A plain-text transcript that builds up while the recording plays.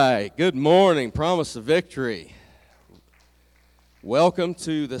Hi, good morning, Promise of Victory. Welcome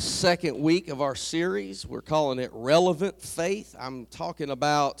to the second week of our series. We're calling it Relevant Faith. I'm talking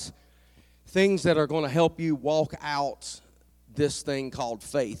about things that are going to help you walk out this thing called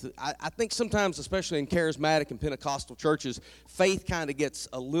faith. I think sometimes, especially in charismatic and Pentecostal churches, faith kind of gets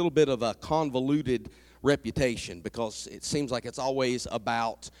a little bit of a convoluted reputation because it seems like it's always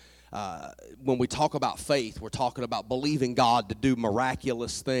about when we talk about faith, we're talking about believing God to do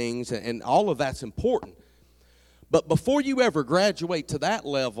miraculous things, and all of that's important. But before you ever graduate to that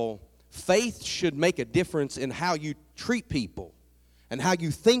level, faith should make a difference in how you treat people and how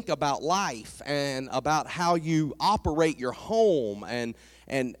you think about life and about how you operate your home.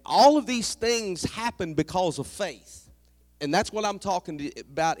 And all of these things happen because of faith. And that's what I'm talking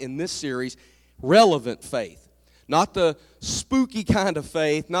about in this series, relevant faith. Not the spooky kind of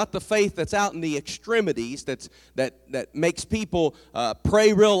faith, not the faith that's out in the extremities that makes people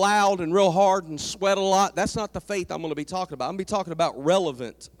pray real loud and real hard and sweat a lot. That's not the faith I'm going to be talking about. I'm going to be talking about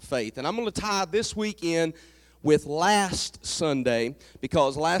relevant faith. And I'm going to tie this week in with last Sunday,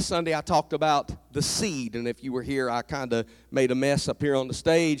 because last Sunday I talked about the seed. And if you were here, I kind of made a mess up here on the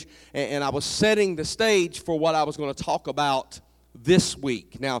stage. And I was setting the stage for what I was going to talk about this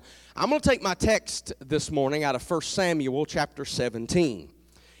week. Now, I'm going to take my text this morning out of 1 Samuel chapter 17.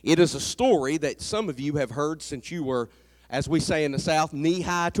 It is a story that some of you have heard since you were, as we say in the South,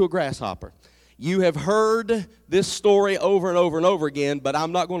 knee-high to a grasshopper. You have heard this story over and over and over again, but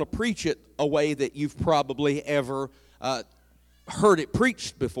I'm not going to preach it a way that you've probably ever heard it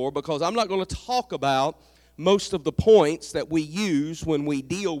preached before, because I'm not going to talk about most of the points that we use when we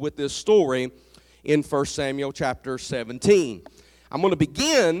deal with this story in 1 Samuel chapter 17. I'm going to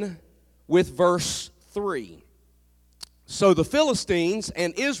begin with verse 3. So the Philistines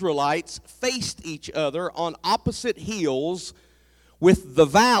and Israelites faced each other on opposite hills with the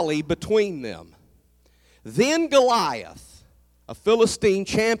valley between them. Then Goliath, a Philistine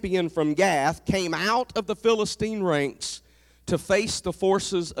champion from Gath, came out of the Philistine ranks to face the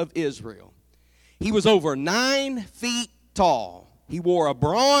forces of Israel. He was over 9 feet tall. He wore a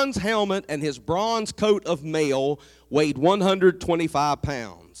bronze helmet, and his bronze coat of mail weighed 125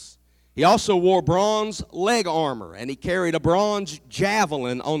 pounds. He also wore bronze leg armor, and he carried a bronze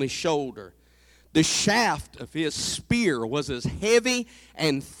javelin on his shoulder. The shaft of his spear was as heavy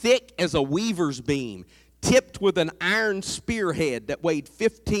and thick as a weaver's beam, tipped with an iron spearhead that weighed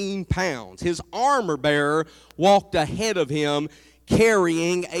 15 pounds. His armor bearer walked ahead of him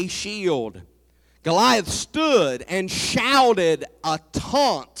carrying a shield. Goliath stood and shouted a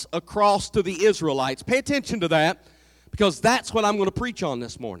taunt across to the Israelites. Pay attention to that, because that's what I'm going to preach on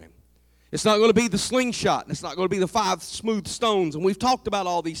this morning. It's not going to be the slingshot. It's not going to be the 5 smooth stones. And we've talked about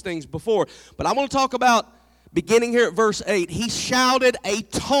all these things before. But I want to talk about, beginning here at verse 8, he shouted a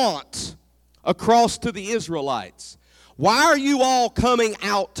taunt across to the Israelites. Why are you all coming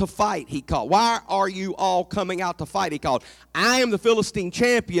out to fight, he called. Why are you all coming out to fight, he called. I am the Philistine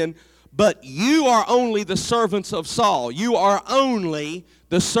champion, but you are only the servants of Saul. You are only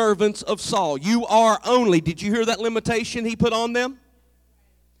the servants of Saul. You are only. Did you hear that limitation he put on them?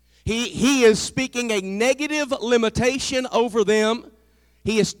 He is speaking a negative limitation over them.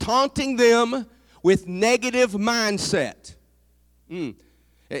 He is taunting them with negative mindset.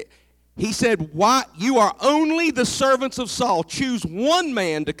 He said, "Why you are only the servants of Saul. Choose one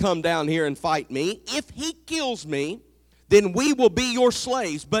man to come down here and fight me. If he kills me, then we will be your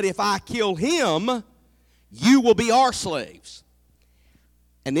slaves. But if I kill him, you will be our slaves."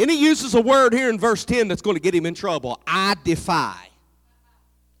 And then he uses a word here in verse 10 that's going to get him in trouble. I defy.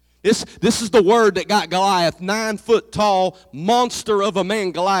 This is the word that got Goliath, 9 foot tall monster of a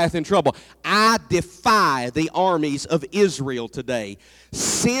man, Goliath, in trouble. I defy the armies of Israel today.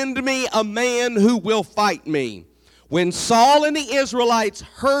 Send me a man who will fight me. When Saul and the Israelites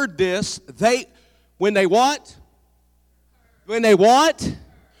heard this, when they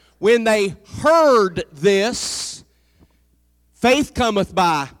heard this, faith cometh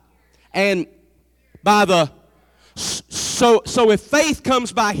by, and by the... So if faith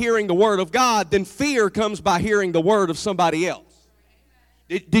comes by hearing the word of God, then fear comes by hearing the word of somebody else.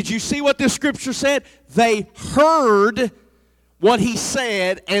 Did you see what this scripture said? They heard what he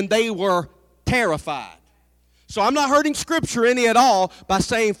said, and they were terrified. So I'm not hurting scripture any at all by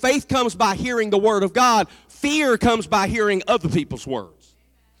saying faith comes by hearing the word of God. Fear comes by hearing other people's words.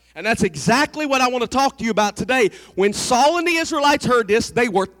 And that's exactly what I want to talk to you about today. When Saul and the Israelites heard this, they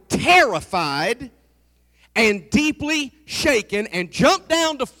were terrified and deeply shaken, and jump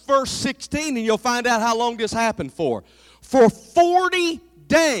down to verse 16 and you'll find out how long this happened for. For 40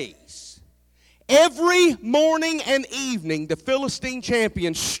 days, Every morning and evening, the Philistine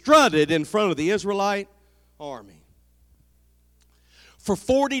champion strutted in front of the Israelite army. For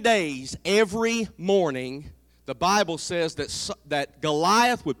 40 days, every morning, the Bible says that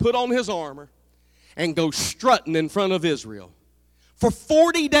Goliath would put on his armor and go strutting in front of Israel. For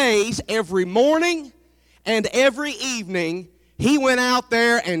 40 days, every morning and every evening, he went out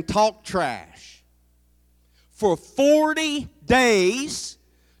there and talked trash. For 40 days,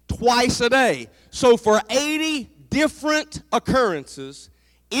 twice a day. So for 80 different occurrences,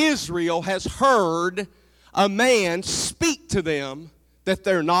 Israel has heard a man speak to them that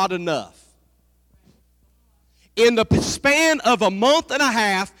they're not enough. In the span of a month and a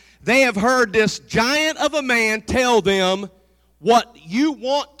half, they have heard this giant of a man tell them, what you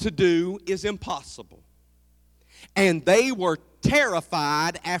want to do is impossible. And they were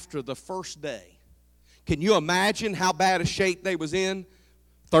terrified after the first day. Can you imagine how bad a shape they was in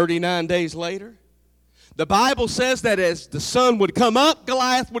 39 days later? The Bible says that as the sun would come up,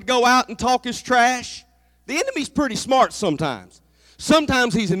 Goliath would go out and talk his trash. The enemy's pretty smart sometimes.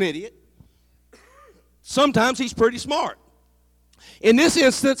 Sometimes he's an idiot. Sometimes he's pretty smart. In this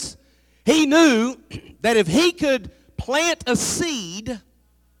instance, he knew that if he could plant a seed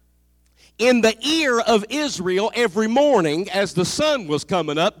in the ear of Israel every morning as the sun was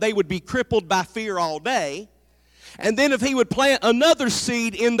coming up, they would be crippled by fear all day. And then if he would plant another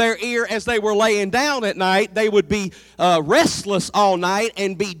seed in their ear as they were laying down at night, they would be restless all night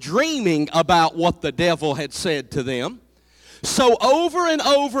and be dreaming about what the devil had said to them. So over and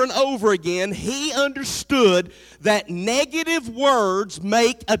over and over again, he understood that negative words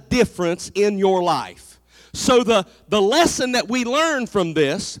make a difference in your life. So the lesson that we learn from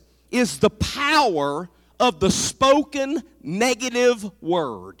this is the power of the spoken negative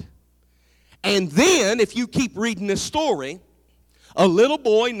word. And then, if you keep reading this story, a little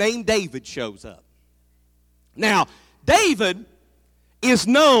boy named David shows up. Now, David is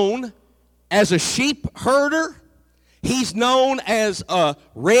known as a sheep herder. He's known as a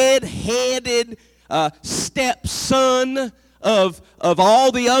red-headed stepson of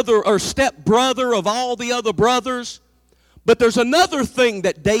all the other, or stepbrother of all the other brothers. But there's another thing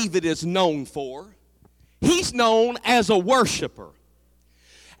that David is known for. He's known as a worshiper.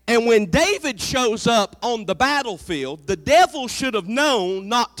 And when David shows up on the battlefield, the devil should have known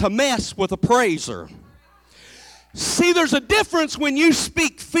not to mess with a praiser. See, there's a difference when you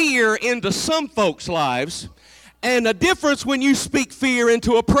speak fear into some folks' lives and a difference when you speak fear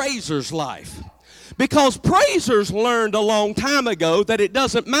into a praiser's life. Because praisers learned a long time ago that it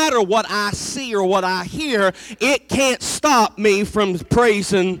doesn't matter what I see or what I hear, it can't stop me from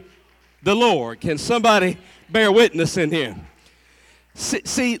praising the Lord. Can somebody bear witness in here?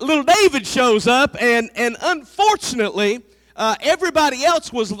 See, little David shows up, and unfortunately, everybody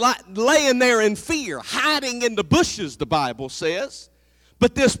else was laying there in fear, hiding in the bushes, the Bible says.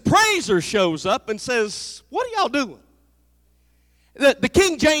 But this praiser shows up and says, what are y'all doing? The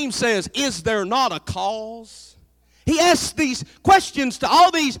King James says, is there not a cause? He asks these questions to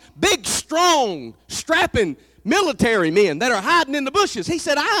all these big, strong, strapping military men that are hiding in the bushes. He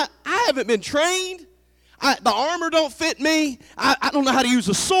said, I haven't been trained. The armor don't fit me. I don't know how to use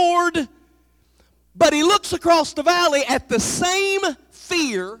a sword. But he looks across the valley at the same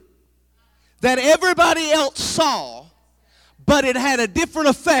fear that everybody else saw, but it had a different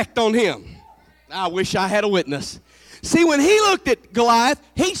effect on him. I wish I had a witness. See, when he looked at Goliath,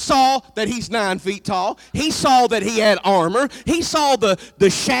 he saw that he's 9 feet tall. He saw that he had armor. He saw the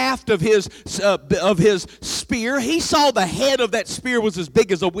shaft of his spear. He saw the head of that spear was as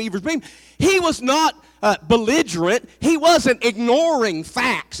big as a weaver's beam. He was not belligerent. He wasn't ignoring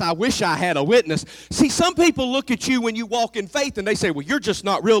facts. I wish I had a witness. See, some people look at you when you walk in faith and they say, well, you're just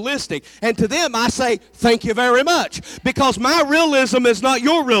not realistic. And to them I say, thank you very much. Because my realism is not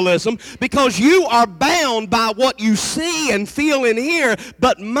your realism. Because you are bound by what you see and feel in here.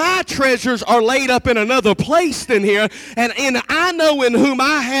 But my treasures are laid up in another place than here. And I know in whom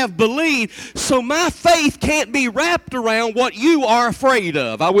I have believed. So my faith can't be wrapped around what you are afraid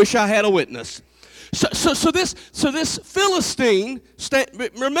of. I wish I had a witness. So this Philistine,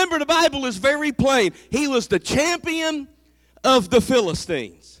 remember the Bible is very plain. He was the champion of the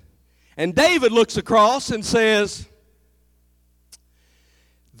Philistines. And David looks across and says,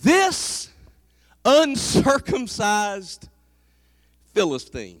 this uncircumcised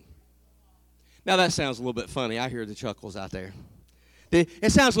Philistine. Now that sounds a little bit funny. I hear the chuckles out there.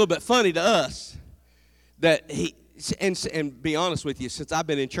 It sounds a little bit funny to us that he, and be honest with you, since I've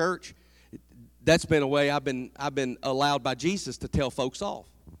been in church, that's been a way I've been allowed by Jesus to tell folks off.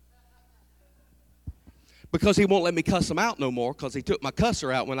 because he won't let me cuss them out no more because he took my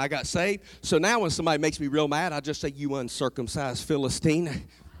cusser out when I got saved. So now when somebody makes me real mad, I just say, you uncircumcised Philistine.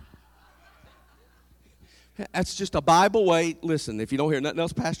 That's just a Bible way. Listen, if you don't hear nothing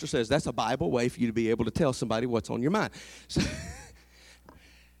else Pastor says, that's a Bible way for you to be able to tell somebody what's on your mind. So,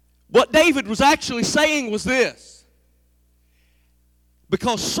 what David was actually saying was this.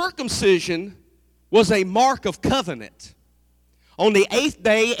 Because circumcision was a mark of covenant. On the 8th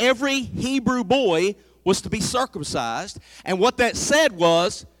day, every Hebrew boy was to be circumcised. And what that said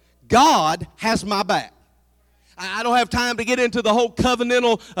was, God has my back. I don't have time to get into the whole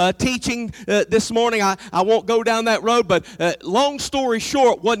covenantal teaching this morning. I won't go down that road. But long story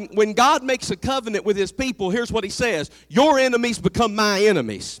short, when God makes a covenant with his people, here's what he says. Your enemies become my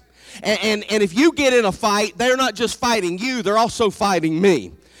enemies. And if you get in a fight, they're not just fighting you, they're also fighting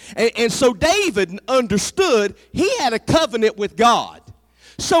me. And so David understood he had a covenant with God.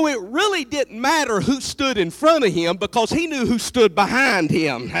 So it really didn't matter who stood in front of him because he knew who stood behind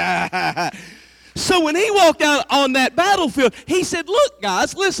him. So when he walked out on that battlefield, he said, look,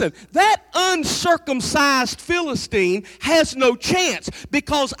 guys, listen, that uncircumcised Philistine has no chance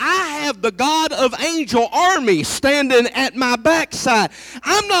because I have the God of angel armies standing at my backside.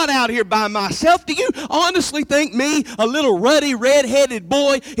 I'm not out here by myself. Do you honestly think me, a little ruddy, red-headed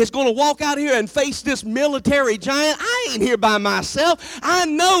boy, is going to walk out here and face this military giant? I ain't here by myself. I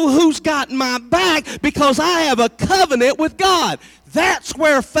know who's got my back because I have a covenant with God. That's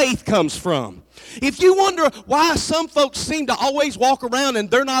where faith comes from. If you wonder why some folks seem to always walk around and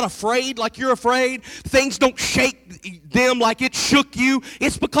they're not afraid like you're afraid, things don't shake them like it shook you,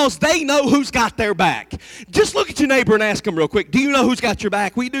 it's because they know who's got their back. Just look at your neighbor and ask them real quick, do you know who's got your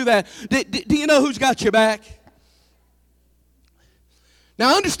back? We do that. Do you know who's got your back?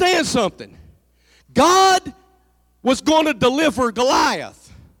 Now understand something. God was going to deliver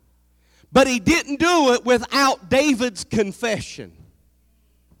Goliath, but he didn't do it without David's confession.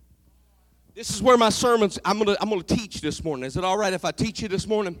 This is where my sermons, I'm gonna teach this morning. Is it all right if I teach you this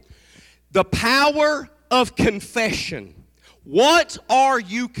morning? The power of confession. What are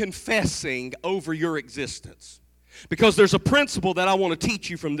you confessing over your existence? Because there's a principle that I want to teach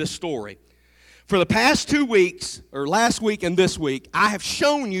you from this story. For the past 2 weeks, or last week and this week, I have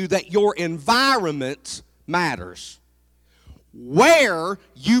shown you that your environment matters. Where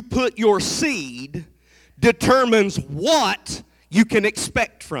you put your seed determines what you can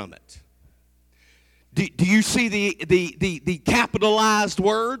expect from it. Do you see the capitalized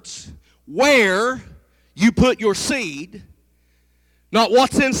words? Where you put your seed, not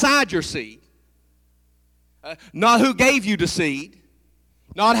what's inside your seed, not who gave you the seed,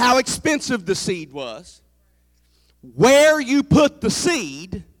 not how expensive the seed was. Where you put the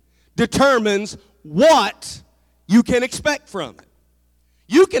seed determines what you can expect from it.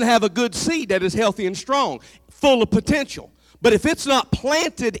 You can have a good seed that is healthy and strong, full of potential. But if it's not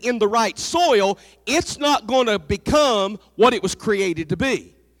planted in the right soil, it's not going to become what it was created to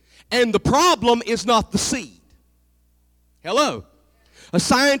be. And the problem is not the seed. Hello? A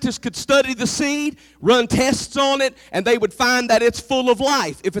scientist could study the seed, run tests on it, and they would find that it's full of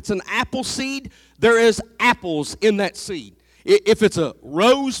life. If it's an apple seed, there is apples in that seed. If it's a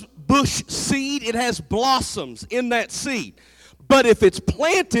rose bush seed, it has blossoms in that seed. But if it's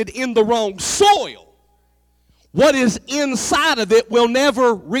planted in the wrong soil, what is inside of it will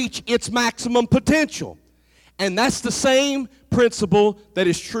never reach its maximum potential. And that's the same principle that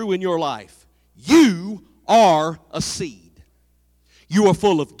is true in your life. You are a seed. You are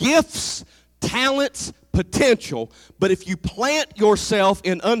full of gifts, talents, potential, but if you plant yourself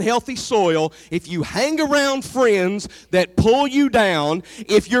in unhealthy soil, if you hang around friends that pull you down,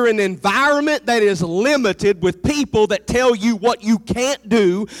 if you're in an environment that is limited with people that tell you what you can't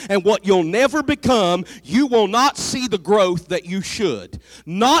do and what you'll never become, you will not see the growth that you should.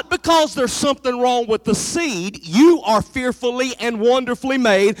 Not because there's something wrong with the seed. You are fearfully and wonderfully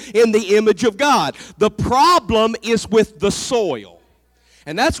made in the image of God. The problem is with the soil.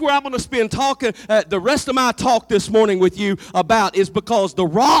 And that's where I'm going to spend the rest of my talk this morning with you about, is because the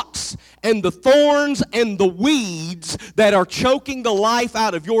rocks and the thorns and the weeds that are choking the life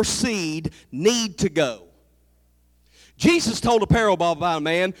out of your seed need to go. Jesus told a parable about a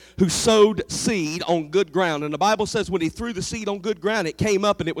man who sowed seed on good ground. And the Bible says when he threw the seed on good ground, it came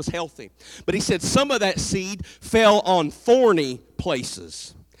up and it was healthy. But he said some of that seed fell on thorny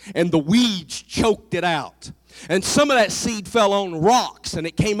places, and the weeds choked it out. And some of that seed fell on rocks, and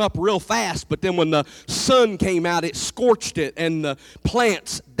it came up real fast, but then when the sun came out, it scorched it, and the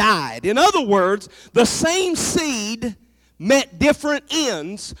plants died. In other words, the same seed met different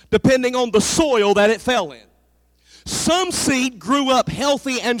ends depending on the soil that it fell in. Some seed grew up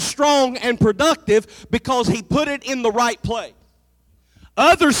healthy and strong and productive because he put it in the right place.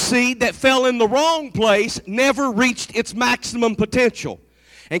 Other seed that fell in the wrong place never reached its maximum potential.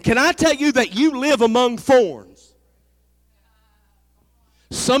 And can I tell you that you live among thorns?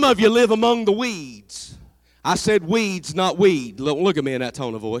 Some of you live among the weeds. I said weeds, not weed. Look at me in that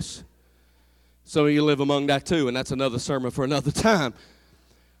tone of voice. Some of you live among that too, and that's another sermon for another time.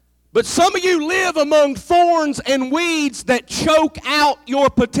 But some of you live among thorns and weeds that choke out your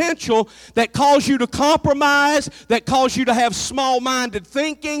potential, that cause you to compromise, that cause you to have small-minded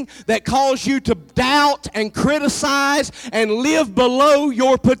thinking, that cause you to doubt and criticize and live below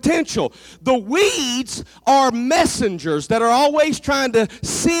your potential. The weeds are messengers that are always trying to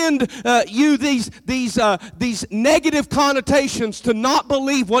send you these negative connotations to not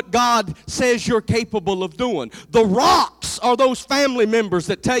believe what God says you're capable of doing. The rocks are those family members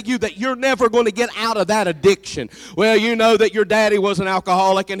that tell you that you're never going to get out of that addiction. Well, you know that your daddy was an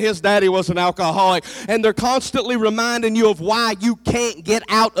alcoholic and his daddy was an alcoholic, and they're constantly reminding you of why you can't get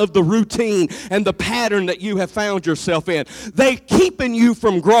out of the routine and the pattern that you have found yourself in. They're keeping you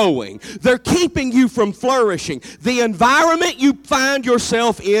from growing. They're keeping you from flourishing. The environment you find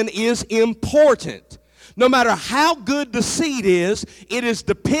yourself in is important. No matter how good the seed is, it is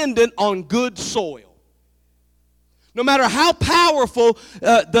dependent on good soil. No matter how powerful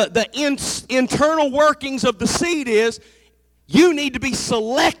the internal workings of the seed is, you need to be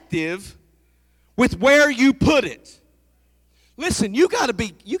selective with where you put it. Listen, you got to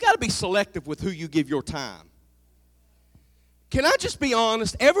be selective with who you give your time. Can I just be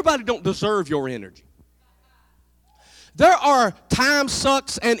honest? Everybody don't deserve your energy. There are time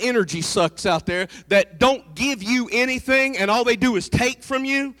sucks and energy sucks out there that don't give you anything, and all they do is take from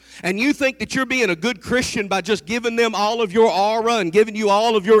you, and you think that you're being a good Christian by just giving them all of your aura and giving you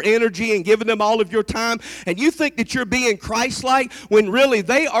all of your energy and giving them all of your time, and you think that you're being Christ-like when really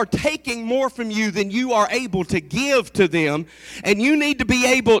they are taking more from you than you are able to give to them. And you need to be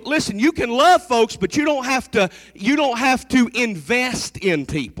able, listen, you can love folks, but you don't have to invest in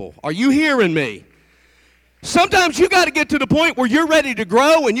people. Are you hearing me? Sometimes you got to get to the point where you're ready to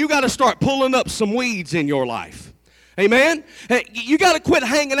grow and you got to start pulling up some weeds in your life. Amen? You got to quit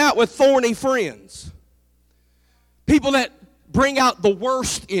hanging out with thorny friends. People that bring out the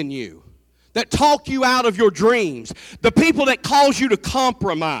worst in you, that talk you out of your dreams, the people that cause you to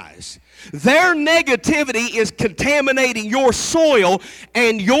compromise. Their negativity is contaminating your soil,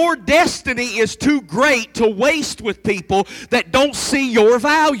 and your destiny is too great to waste with people that don't see your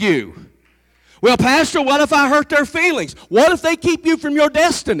value. Well, Pastor, what if I hurt their feelings? What if they keep you from your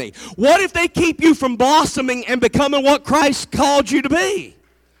destiny? What if they keep you from blossoming and becoming what Christ called you to be?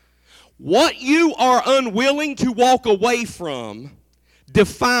 What you are unwilling to walk away from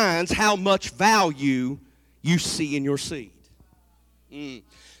defines how much value you see in your seed.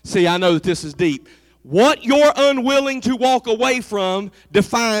 See, I know that this is deep. What you're unwilling to walk away from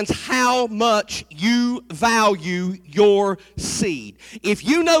defines how much you value your seed. If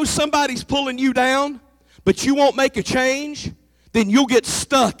you know somebody's pulling you down, but you won't make a change, then you'll get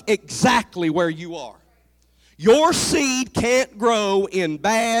stuck exactly where you are. Your seed can't grow in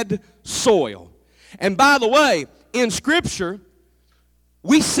bad soil. And by the way, in Scripture,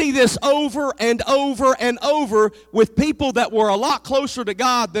 we see this over and over and over with people that were a lot closer to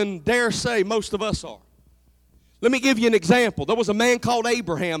God than, dare say, most of us are. Let me give you an example. There was a man called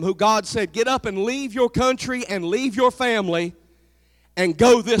Abraham who God said, get up and leave your country and leave your family and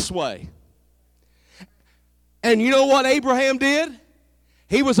go this way. And you know what Abraham did?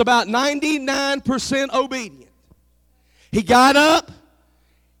 He was about 99% obedient. He got up.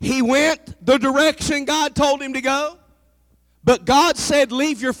 He went the direction God told him to go. But God said,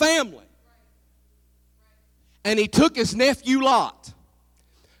 leave your family. And he took his nephew Lot.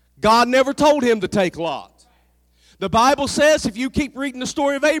 God never told him to take Lot. The Bible says, if you keep reading the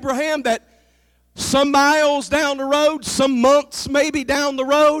story of Abraham, that some miles down the road, some months maybe down the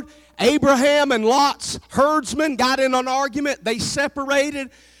road, Abraham and Lot's herdsmen got in an argument. They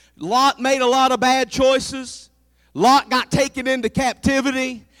separated. Lot made a lot of bad choices. Lot got taken into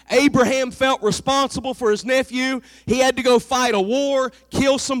captivity. Abraham felt responsible for his nephew. He had to go fight a war,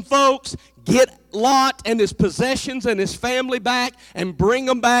 kill some folks, get Lot and his possessions and his family back and bring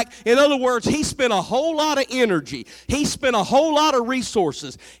them back. In other words, he spent a whole lot of energy. He spent a whole lot of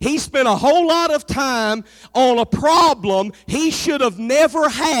resources. He spent a whole lot of time on a problem he should have never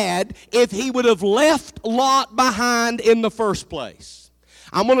had if he would have left Lot behind in the first place.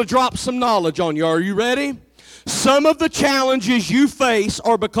 I'm going to drop some knowledge on you. Are you ready? Some of the challenges you face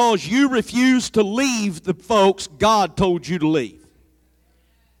are because you refuse to leave the folks God told you to leave.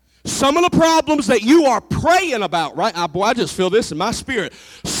 some of the problems that you are praying about, right? Boy, I just feel this in my spirit.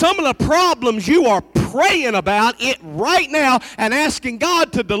 Some of the problems you are praying about it right now and asking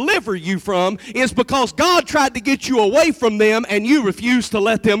God to deliver you from is because God tried to get you away from them and you refused to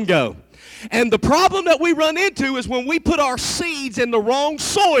let them go. And the problem that we run into is when we put our seeds in the wrong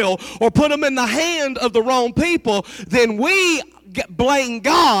soil or put them in the hand of the wrong people, then we blame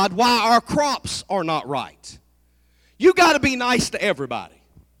God why our crops are not right. You got to be nice to everybody.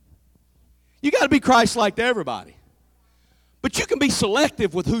 You got to be Christ-like to everybody. But you can be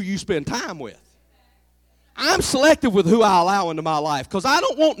selective with who you spend time with. I'm selective with who I allow into my life because I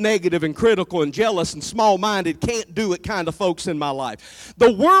don't want negative and critical and jealous and small-minded, can't do it kind of folks in my life.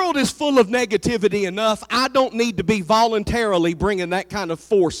 The world is full of negativity enough. I don't need to be voluntarily bringing that kind of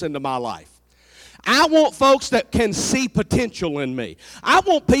force into my life. I want folks that can see potential in me. I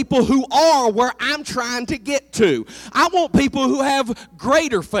want people who are where I'm trying to get to. I want people who have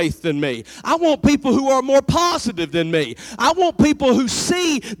greater faith than me. I want people who are more positive than me. I want people who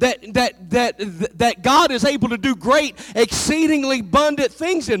see that God is able to do great, exceedingly abundant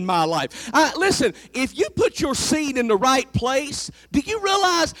things in my life. Listen, if you put your seed in the right place, do you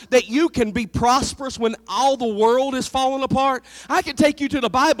realize that you can be prosperous when all the world is falling apart? I can take you to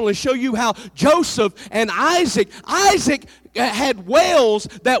the Bible and show you how Joseph and Isaac had wells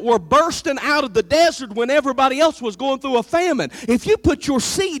that were bursting out of the desert when everybody else was going through a famine. If you put your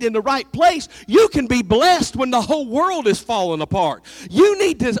seed in the right place, you can be blessed when the whole world is falling apart. You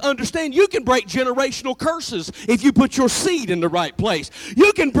need to understand you can break generational curses if you put your seed in the right place.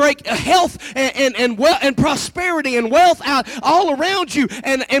 You can break health and prosperity and wealth out all around you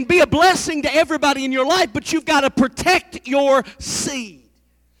and be a blessing to everybody in your life, but you've got to protect your seed.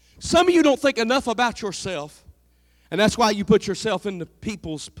 Some of you don't think enough about yourself, and that's why you put yourself in the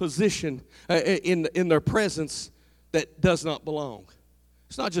people's position, in their presence that does not belong.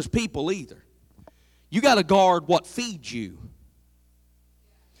 It's not just people either. You got to guard what feeds you.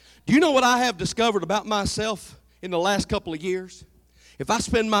 Do you know what I have discovered about myself in the last couple of years? If I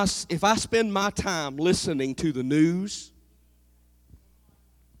spend my time listening to the news,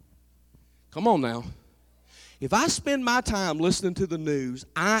 come on now. If I spend my time listening to the news,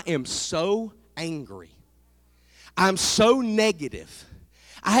 I am so angry. I'm so negative.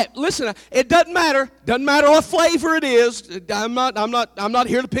 Listen, it doesn't matter. Doesn't matter what flavor it is. I'm not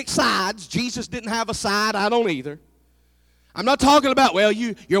here to pick sides. Jesus didn't have a side. I don't either. I'm not talking about, well,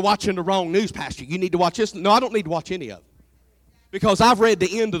 you're watching the wrong news, Pastor. You need to watch this. No, I don't need to watch any of it. Because I've read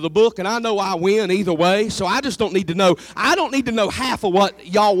the end of the book, and I know I win either way, so I just don't need to know. I don't need to know half of what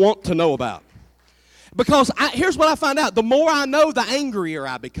y'all want to know about. Because here's what I find out. The more I know, the angrier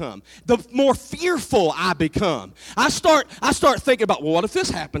I become. The more fearful I become. I start thinking about, well, what if this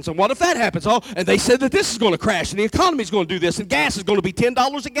happens? And what if that happens? Oh, and they said that this is going to crash, and the economy is going to do this, and gas is going to be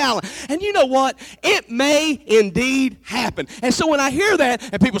 $10 a gallon. And you know what? It may indeed happen. And so when I hear that,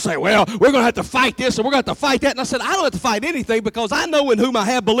 and people say, well, we're going to have to fight this, and we're going to have to fight that. And I said, I don't have to fight anything because I know in whom I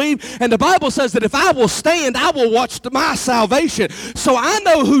have believed. And the Bible says that if I will stand, I will watch my salvation. So I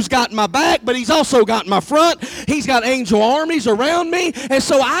know who's got my back, but he's also got my front. He's got angel armies around me. And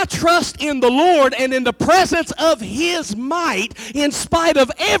so I trust in the Lord and in the presence of his might in spite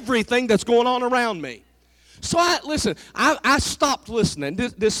of everything that's going on around me. So I stopped listening.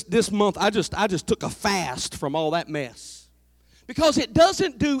 This month I just took a fast from all that mess. Because it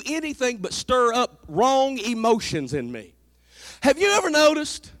doesn't do anything but stir up wrong emotions in me. Have you ever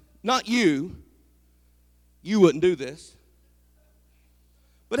noticed, not you wouldn't do this,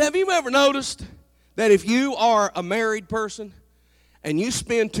 but have you ever noticed that if you are a married person and you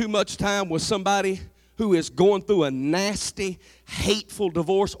spend too much time with somebody who is going through a nasty, hateful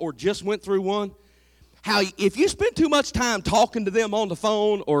divorce or just went through one, how if you spend too much time talking to them on the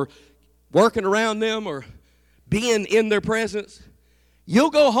phone or working around them or being in their presence, you'll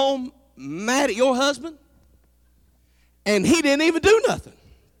go home mad at your husband and he didn't even do nothing.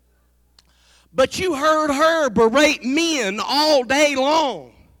 But you heard her berate men all day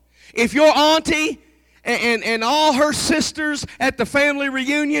long. If your auntie and all her sisters at the family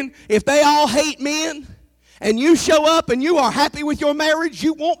reunion, if they all hate men and you show up and you are happy with your marriage,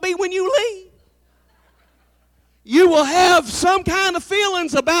 you won't be when you leave. You will have some kind of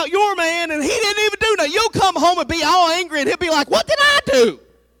feelings about your man and he didn't even do nothing. You'll come home and be all angry and he'll be like, what did I do?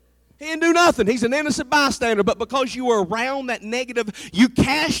 He didn't do nothing. He's an innocent bystander. But because you were around that negative, you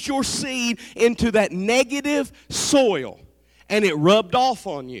cast your seed into that negative soil and it rubbed off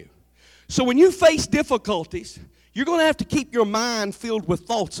on you. So when you face difficulties, you're going to have to keep your mind filled with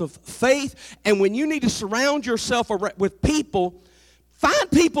thoughts of faith. And when you need to surround yourself with people, find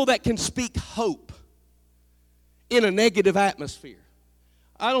people that can speak hope in a negative atmosphere.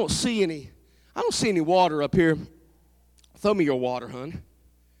 I don't see any water up here. Throw me your water, hon.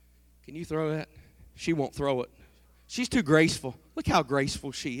 Can you throw that? She won't throw it. She's too graceful. Look how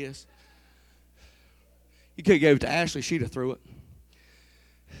graceful she is. You could have gave it to Ashley. She'd have threw it.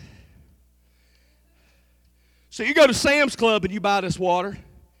 So you go to Sam's Club and you buy this water.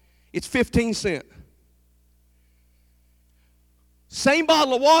 It's 15 cents. Same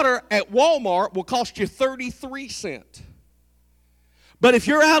bottle of water at Walmart will cost you 33 cents. But if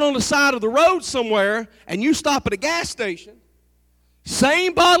you're out on the side of the road somewhere and you stop at a gas station,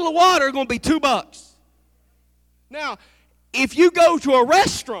 same bottle of water is going to be $2. Now, if you go to a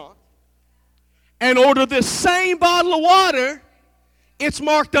restaurant and order this same bottle of water, it's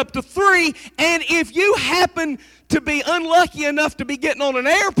marked up to $3. And if you happen to be unlucky enough to be getting on an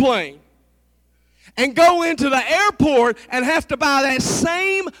airplane and go into the airport and have to buy that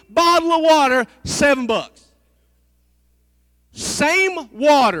same bottle of water, $7. Same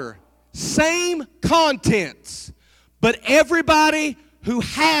water, same contents, but everybody who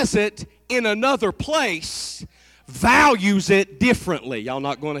has it in another place values it differently. Y'all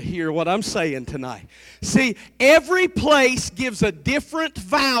not going to hear what I'm saying tonight. See, every place gives a different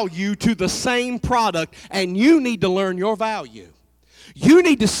value to the same product, and you need to learn your value. You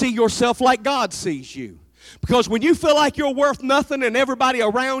need to see yourself like God sees you. Because when you feel like you're worth nothing and everybody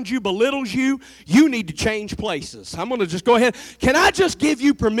around you belittles you, you need to change places. I'm going to just go ahead. Can I just give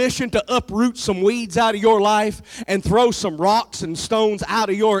you permission to uproot some weeds out of your life and throw some rocks and stones out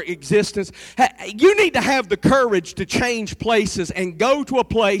of your existence? You need to have the courage to change places and go to a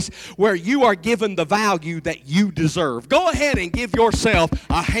place where you are given the value that you deserve. Go ahead and give yourself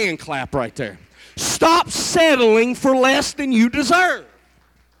a hand clap right there. Stop settling for less than you deserve.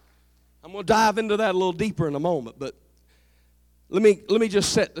 I'm going to dive into that a little deeper in a moment, but let me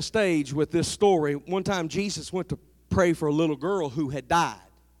just set the stage with this story. One time Jesus went to pray for a little girl who had died.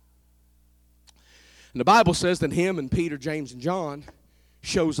 And the Bible says that him and Peter, James, and John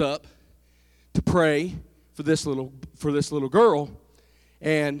shows up to pray for this little girl,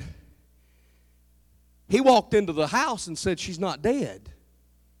 and he walked into the house and said, "She's not dead.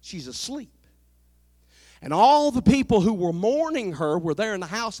 She's asleep." And all the people who were mourning her were there in the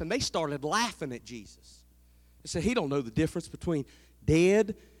house, and they started laughing at Jesus. They said, "He don't know the difference between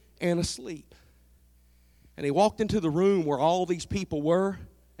dead and asleep." And he walked into the room where all these people were,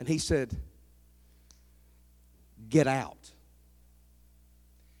 and he said, "Get out.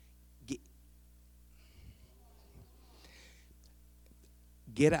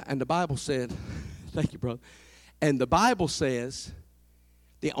 Get out." And the Bible said, thank you, brother. And the Bible says,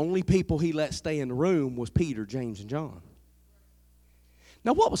 the only people he let stay in the room was Peter, James, and John.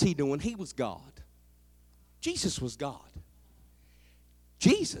 Now, what was he doing? He was God. Jesus was God.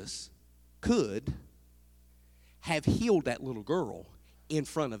 Jesus could have healed that little girl in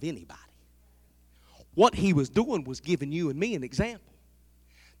front of anybody. What he was doing was giving you and me an example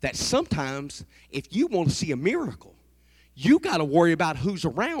that sometimes if you want to see a miracle, you got to worry about who's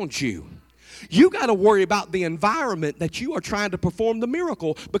around you. You got to worry about the environment that you are trying to perform the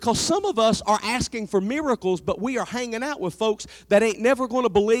miracle, because some of us are asking for miracles, but we are hanging out with folks that ain't never going to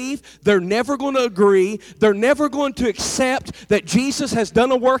believe, they're never going to agree, they're never going to accept that Jesus has done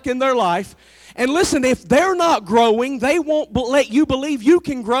a work in their life. And listen, if they're not growing, they won't let you believe you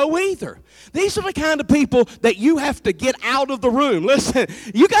can grow either. These are the kind of people that you have to get out of the room. Listen,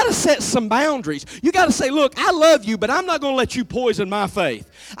 you got to set some boundaries. You got to say, "Look, I love you, but I'm not going to let you poison my faith.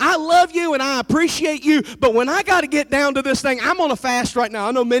 I love you and I appreciate you, but when I got to get down to this thing, I'm on a fast right now."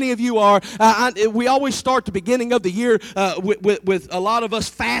 I know many of you are. We always start the beginning of the year with a lot of us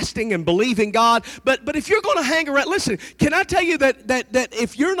fasting and believing God. But if you're going to hang around, listen, can I tell you that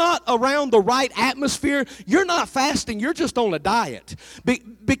if you're not around the right atmosphere, you're not fasting, you're just on a diet.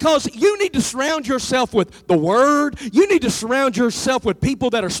 Because you need to surround yourself with the Word. You need to surround yourself with people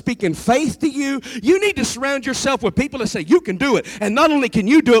that are speaking faith to you. You need to surround yourself with people that say you can do it. And not only can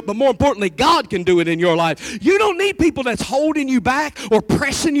you do it, but more importantly, God can do it in your life. You don't need people that's holding you back or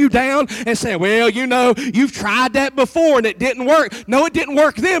pressing you down and saying, "Well, you know, you've tried that before and it didn't work." No, it didn't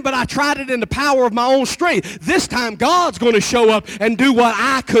work then, but I tried it in the power of my own strength. This time God's going to show up and do what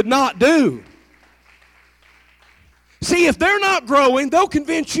I could not do. See, if they're not growing, they'll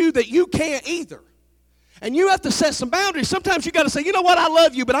convince you that you can't either. And you have to set some boundaries. Sometimes you got to say, "You know what, I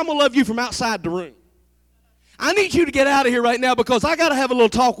love you, but I'm going to love you from outside the room. I need you to get out of here right now because I got to have a little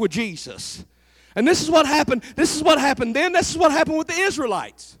talk with Jesus." And this is what happened. This is what happened then. This is what happened with the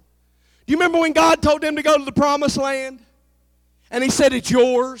Israelites. Do you remember when God told them to go to the promised land? And he said, "It's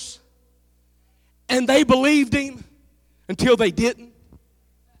yours." And they believed him until they didn't.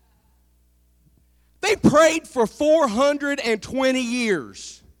 They prayed for 420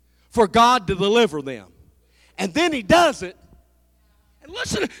 years for God to deliver them. And then he does it. And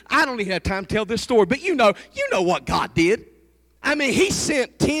listen, I don't even have time to tell this story, but you know what God did. I mean, he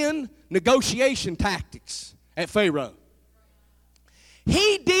sent 10 negotiation tactics at Pharaoh.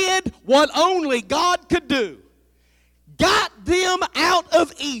 He did what only God could do. Got them out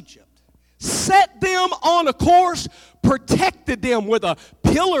of Egypt. Set them on a course. Protected them with a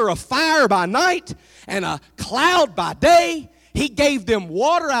pillar of fire by night and a cloud by day. He gave them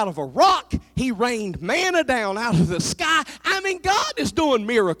water out of a rock. He rained manna down out of the sky. I mean, God is doing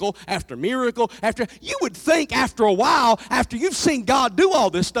miracle after miracle after. You would think after a while, after you've seen God do all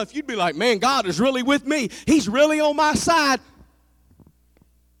this stuff, you'd be like, man, God is really with me. He's really on my side.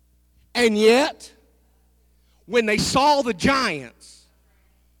 And yet, when they saw the giants,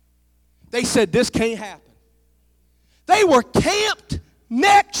 they said, this can't happen. They were camped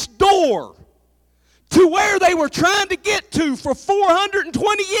next door to where they were trying to get to for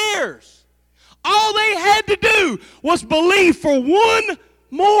 420 years. All they had to do was believe for one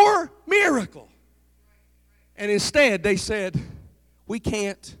more miracle. And instead they said, we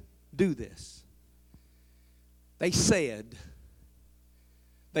can't do this. They said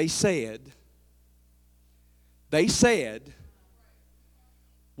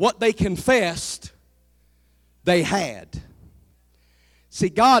what they confessed they had. See,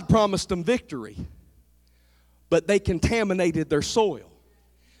 God promised them victory, but they contaminated their soil.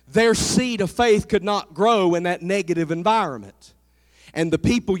 Their seed of faith could not grow in that negative environment. And the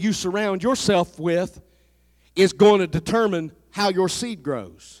people you surround yourself with is going to determine how your seed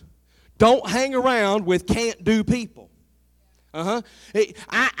grows. Don't hang around with can't-do people.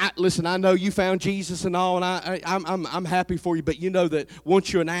 Listen, I know you found Jesus and all, and I'm happy for you, but you know that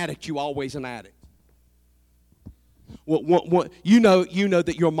once you're an addict, you're always an addict. You know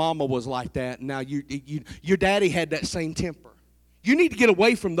that your mama was like that, and now your daddy had that same temper. You need to get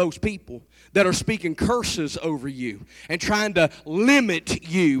away from those people that are speaking curses over you and trying to limit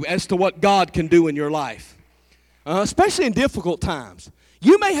you as to what God can do in your life, especially in difficult times.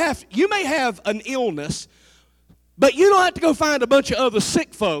 You may have an illness, but you don't have to go find a bunch of other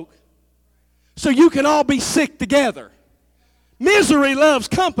sick folk so you can all be sick together. Misery loves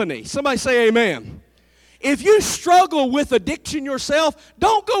company. Somebody say amen. If you struggle with addiction yourself,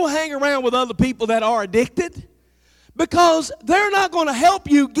 don't go hang around with other people that are addicted, because they're not going to help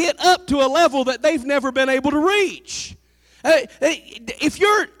you get up to a level that they've never been able to reach. If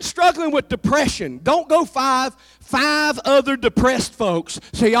you're struggling with depression, don't go five other depressed folks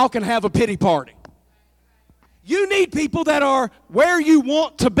so y'all can have a pity party. You need people that are where you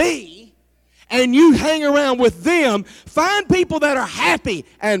want to be, and you hang around with them. Find people that are happy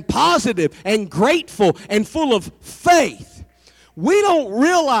and positive and grateful and full of faith. We don't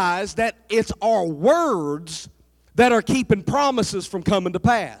realize that it's our words that are keeping promises from coming to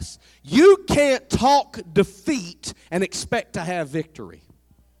pass. You can't talk defeat and expect to have victory.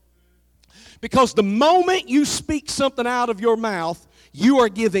 Because the moment you speak something out of your mouth, you are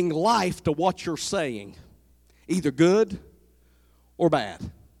giving life to what you're saying, either good or bad.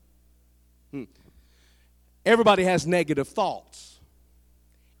 Everybody has negative thoughts.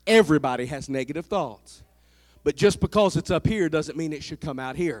 Everybody has negative thoughts. But just because it's up here doesn't mean it should come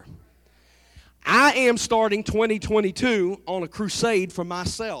out here. I am starting 2022 on a crusade for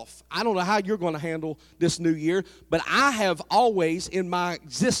myself. I don't know how you're going to handle this new year, but I have always in my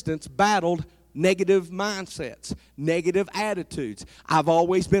existence battled negative mindsets, negative attitudes. I've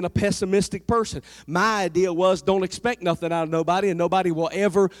always been a pessimistic person. My idea was don't expect nothing out of nobody, and nobody will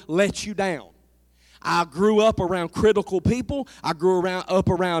ever let you down. I grew up around critical people. I grew up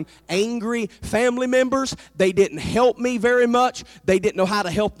around angry family members. They didn't help me very much. They didn't know how to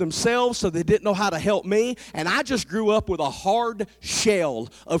help themselves, so they didn't know how to help me. And I just grew up with a hard shell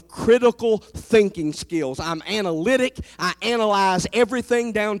of critical thinking skills. I'm analytic. I analyze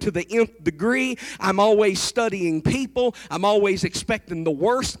everything down to the nth degree. I'm always studying people. I'm always expecting the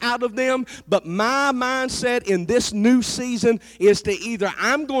worst out of them. But my mindset in this new season is to either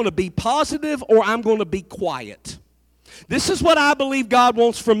I'm going to be positive or I'm going to be quiet. This is what I believe God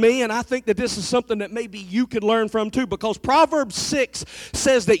wants from me, and I think that this is something that maybe you could learn from too, because Proverbs 6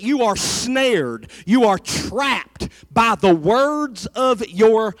 says that you are snared, you are trapped by the words of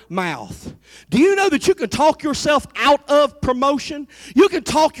your mouth. Do you know that you can talk yourself out of promotion? You can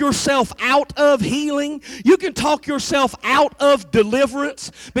talk yourself out of healing. You can talk yourself out of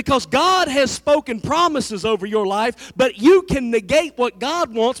deliverance, because God has spoken promises over your life, but you can negate what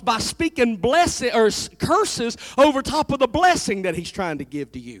God wants by speaking blessing or curses over top of the blessing that He's trying to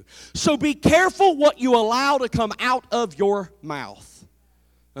give to you. So be careful what you allow to come out of your mouth.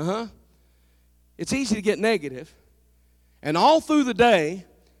 It's easy to get negative. And all through the day,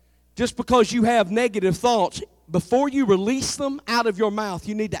 just because you have negative thoughts, before you release them out of your mouth,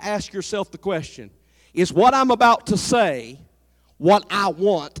 you need to ask yourself the question, is what I'm about to say what I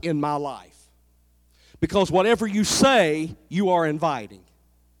want in my life? Because whatever you say, you are inviting.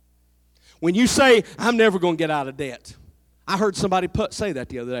 When you say, I'm never going to get out of debt. I heard somebody say that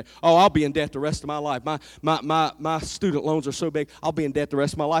the other day. Oh, I'll be in debt the rest of my life. My student loans are so big, I'll be in debt the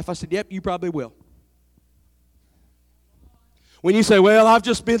rest of my life. I said, yep, you probably will. When you say, well, I've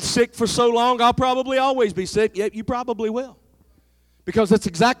just been sick for so long, I'll probably always be sick. Yep, you probably will. Because that's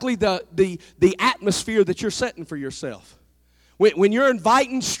exactly the atmosphere that you're setting for yourself. When you're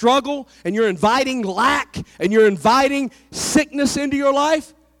inviting struggle and you're inviting lack and you're inviting sickness into your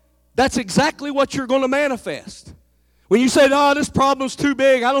life, that's exactly what you're going to manifest. When you say, oh, this problem's too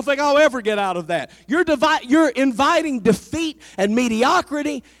big, I don't think I'll ever get out of that. You're inviting defeat and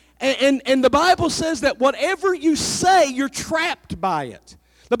mediocrity, and the Bible says that whatever you say, you're trapped by it.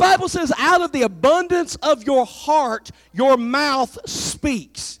 The Bible says, out of the abundance of your heart, your mouth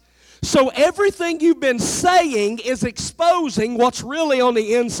speaks. So everything you've been saying is exposing what's really on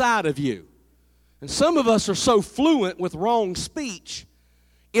the inside of you. And some of us are so fluent with wrong speech,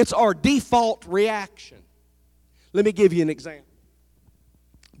 it's our default reaction. Let me give you an example.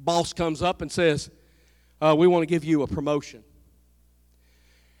 Boss comes up and says, we want to give you a promotion.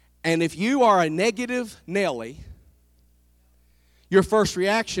 And if you are a negative Nelly, your first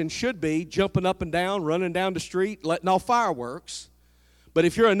reaction should be jumping up and down, running down the street, letting off fireworks. But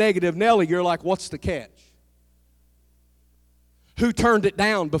if you're a negative Nelly, you're like, what's the catch? Who turned it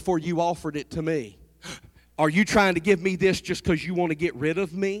down before you offered it to me? Are you trying to give me this just because you want to get rid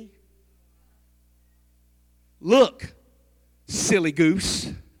of me? Look, silly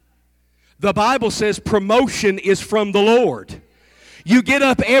goose. The Bible says promotion is from the Lord. You get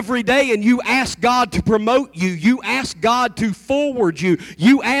up every day and you ask God to promote you. You ask God to forward you.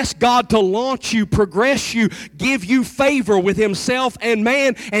 You ask God to launch you, progress you, give you favor with Himself and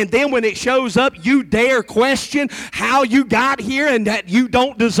man. And then when it shows up, you dare question how you got here and that you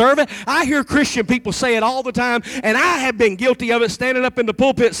don't deserve it. I hear Christian people say it all the time, and I have been guilty of it, standing up in the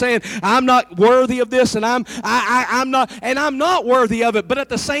pulpit saying, I'm not worthy of this, and I'm not worthy of it. But at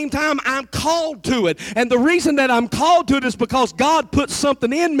the same time, I'm called to it. And the reason that I'm called to it is because God put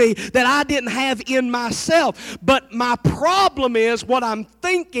something in me that I didn't have in myself. But my problem is what I'm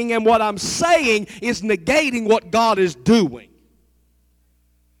thinking and what I'm saying is negating what God is doing.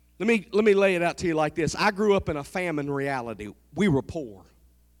 Let me lay it out to you like this. I grew up in a famine reality. We were poor.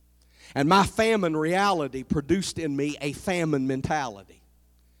 And my famine reality produced in me a famine mentality.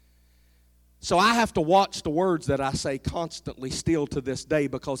 So I have to watch the words that I say constantly still to this day,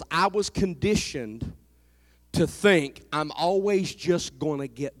 because I was conditioned to think I'm always just going to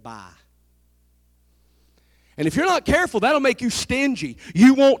get by. And if you're not careful, that'll make you stingy.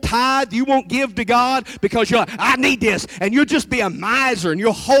 You won't tithe, you won't give to God because you're like, I need this. And you'll just be a miser and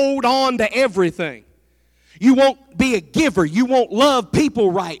you'll hold on to everything. You won't be a giver. You won't love people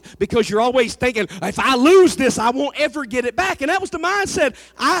right because you're always thinking, if I lose this, I won't ever get it back. And that was the mindset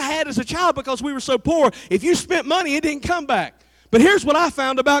I had as a child because we were so poor. If you spent money, it didn't come back. But here's what I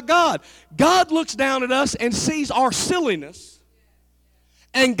found about God. God looks down at us and sees our silliness.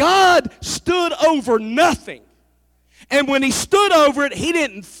 And God stood over nothing. And when He stood over it, He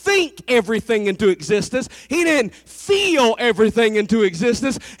didn't think everything into existence. He didn't feel everything into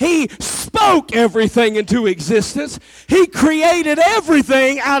existence. He spoke everything into existence. He created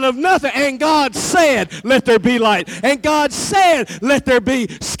everything out of nothing. And God said, let there be light. And God said, let there be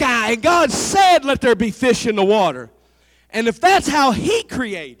sky. And God said, let there be fish in the water. And if that's how He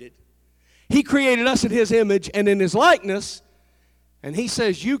created us in His image and in His likeness, and He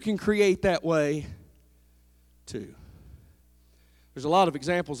says you can create that way too. There's a lot of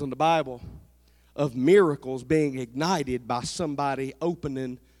examples in the Bible of miracles being ignited by somebody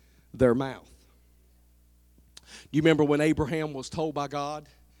opening their mouth. Do you remember when Abraham was told by God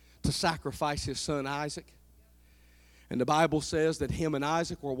to sacrifice his son Isaac? And the Bible says that him and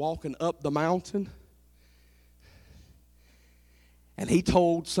Isaac were walking up the mountain. And he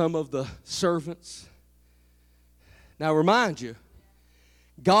told some of the servants, now remind you,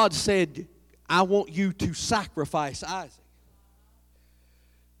 God said, I want you to sacrifice Isaac.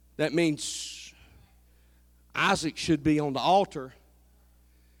 That means Isaac should be on the altar,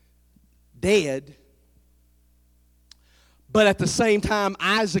 dead. But at the same time,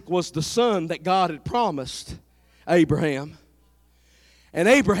 Isaac was the son that God had promised Abraham. And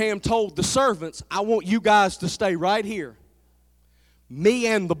Abraham told the servants, I want you guys to stay right here. Me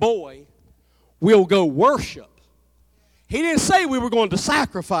and the boy will go worship. He didn't say we were going to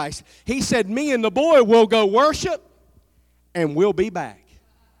sacrifice. He said, me and the boy will go worship and we'll be back.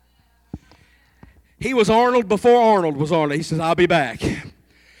 He was Arnold before Arnold was Arnold. He says, I'll be back.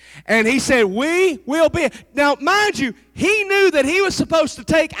 And he said, we will be. Now, mind you, he knew that he was supposed to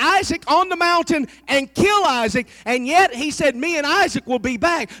take Isaac on the mountain and kill Isaac, and yet he said, me and Isaac will be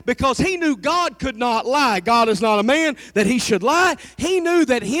back, because he knew God could not lie. God is not a man that he should lie. He knew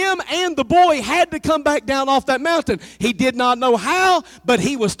that him and the boy had to come back down off that mountain. He did not know how, but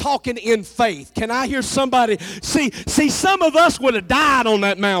he was talking in faith. Can I hear somebody? See, some of us would have died on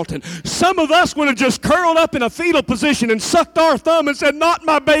that mountain. Some of us would have just curled up in a fetal position and sucked our thumb and said, not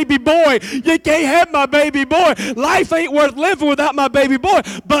my baby boy. You can't have my baby boy. Life ain't worth living without my baby boy.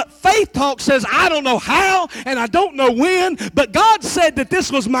 But Faith Talk says, I don't know how and I don't know when, but God said that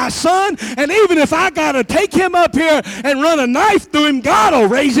this was my son, and even if I got to take him up here and run a knife through him, God will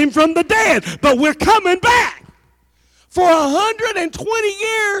raise him from the dead. But we're coming back. For 120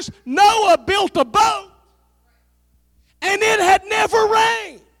 years, Noah built a boat, and it had never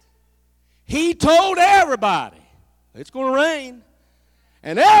rained. He told everybody, it's going to rain.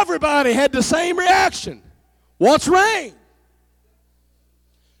 And everybody had the same reaction. What's rain?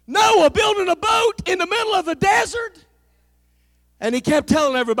 Noah building a boat in the middle of the desert. And he kept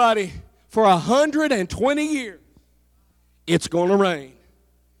telling everybody, for 120 years, it's going to rain.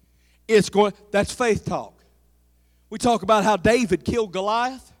 That's Faith Talk. We talk about how David killed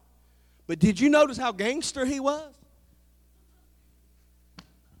Goliath. But did you notice how gangster he was?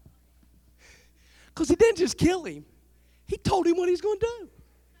 Because he didn't just kill him. He told him what he's going to do.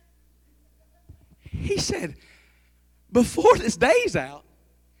 He said, before this day's out,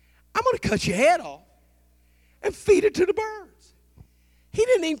 I'm going to cut your head off and feed it to the birds. He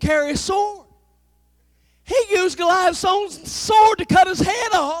didn't even carry a sword. He used Goliath's own sword to cut his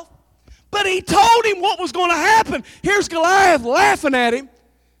head off, but he told him what was going to happen. Here's Goliath laughing at him,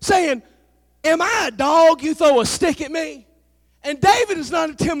 saying, am I a dog you throw a stick at me? And David is not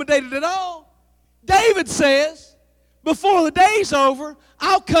intimidated at all. David says, before the day's over,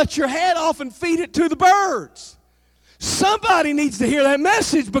 I'll cut your head off and feed it to the birds. Somebody needs to hear that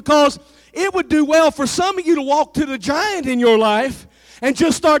message, because it would do well for some of you to walk to the giant in your life and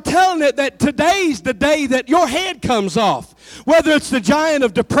just start telling it that today's the day that your head comes off. Whether it's the giant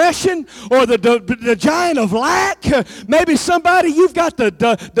of depression or the giant of lack. Maybe somebody, you've got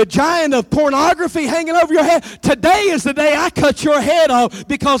the giant of pornography hanging over your head. Today is the day I cut your head off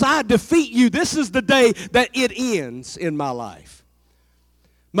because I defeat you. This is the day that it ends in my life.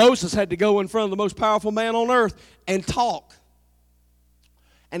 Moses had to go in front of the most powerful man on earth and talk.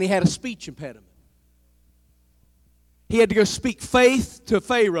 And he had a speech impediment. He had to go speak faith to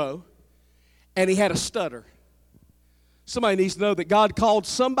Pharaoh, and he had a stutter. Somebody needs to know that God called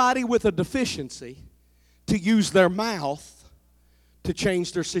somebody with a deficiency to use their mouth to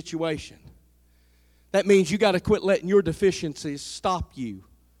change their situation. That means you got to quit letting your deficiencies stop you.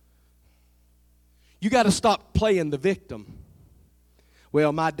 You got to stop playing the victim.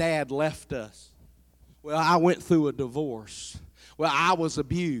 Well, my dad left us. Well, I went through a divorce. Well, I was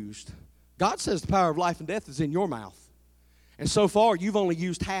abused. God says the power of life and death is in your mouth. And so far, you've only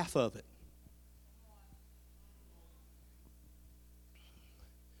used half of it.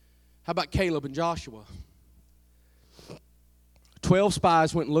 How about Caleb and Joshua? 12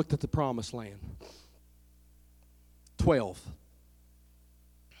 spies went and looked at the promised land. 12.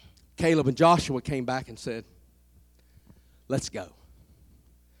 Caleb and Joshua came back and said, let's go.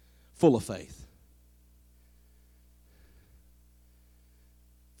 Full of faith.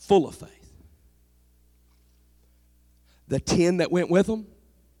 Full of faith. The 10 that went with them,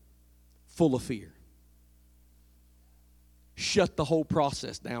 full of fear. Shut the whole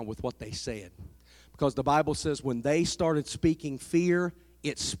process down with what they said. Because the Bible says when they started speaking fear,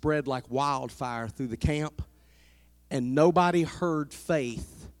 it spread like wildfire through the camp. And nobody heard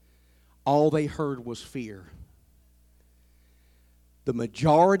faith. All they heard was fear. The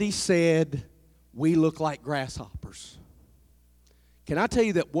majority said, we look like grasshoppers. Can I tell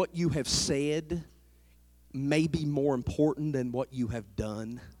you that what you have said may be more important than what you have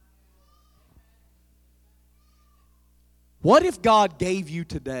done? What if God gave you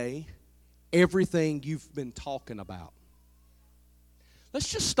today everything you've been talking about? Let's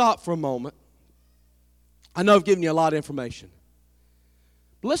just stop for a moment. I know I've given you a lot of information.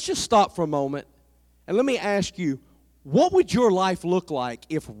 But let's just stop for a moment and let me ask you, what would your life look like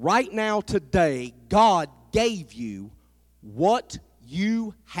if right now today God gave you what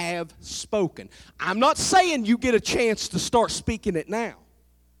you have spoken? I'm not saying you get a chance to start speaking it now.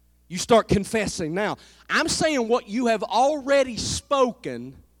 You start confessing now. I'm saying what you have already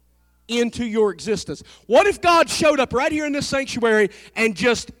spoken into your existence? What if God showed up right here in this sanctuary and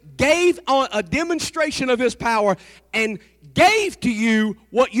just gave a demonstration of His power and gave to you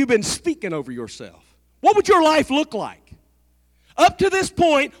what you've been speaking over yourself? What would your life look like? Up to this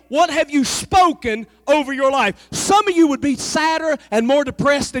point, what have you spoken over your life? Some of you would be sadder and more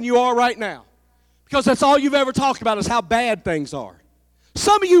depressed than you are right now, because that's all you've ever talked about is how bad things are.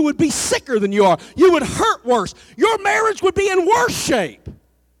 Some of you would be sicker than you are. You would hurt worse. Your marriage would be in worse shape.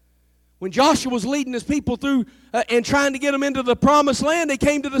 When Joshua was leading his people through and trying to get them into the promised land, they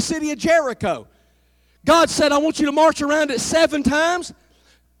came to the city of Jericho. God said, I want you to march around it 7 times.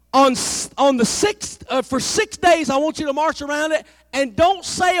 On the sixth, for 6 days, I want you to march around it and don't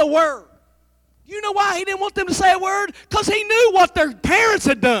say a word. You know why He didn't want them to say a word? Because He knew what their parents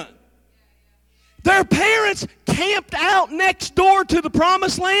had done. Their parents camped out next door to the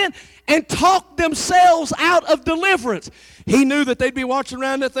promised land and talked themselves out of deliverance. He knew that they'd be watching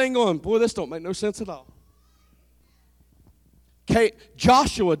around that thing going, boy, this don't make no sense at all. Okay,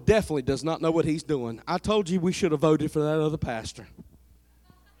 Joshua definitely does not know what he's doing. I told you we should have voted for that other pastor.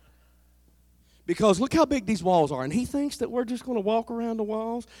 Because look how big these walls are. And he thinks that we're just going to walk around the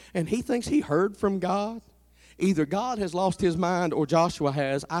walls. And he thinks he heard from God. Either God has lost his mind or Joshua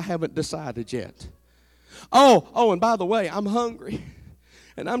has. I haven't decided yet. Oh, and by the way, I'm hungry.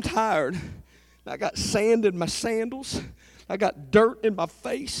 And I'm tired. I got sand in my sandals. I got dirt in my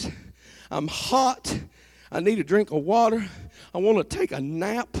face. I'm hot. I need a drink of water. I want to take a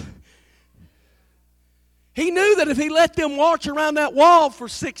nap. He knew that if he let them march around that wall for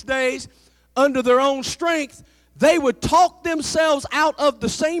 6 days under their own strength, they would talk themselves out of the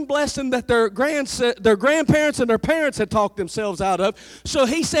same blessing that their grandparents and their parents had talked themselves out of. So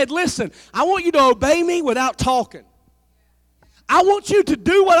he said, listen, I want you to obey me without talking. I want you to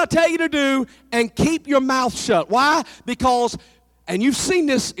do what I tell you to do and keep your mouth shut. Why? Because, and you've seen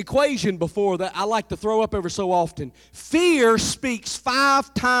this equation before that I like to throw up every so often. Fear speaks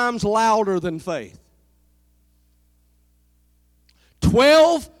 5 times louder than faith.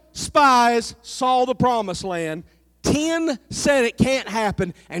 12 spies saw the promised land. 10 said it can't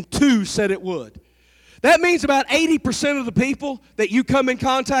happen, and 2 said it would. That means about 80% of the people that you come in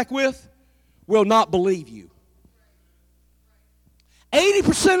contact with will not believe you.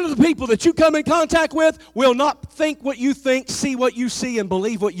 80% of the people that you come in contact with will not think what you think, see what you see, and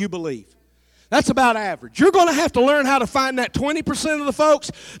believe what you believe. That's about average. You're going to have to learn how to find that 20% of the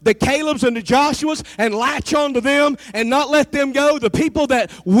folks, the Calebs and the Joshuas, and latch onto them and not let them go. The people that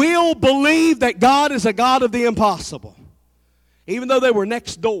will believe that God is a God of the impossible. Even though they were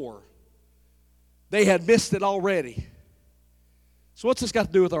next door, they had missed it already. So what's this got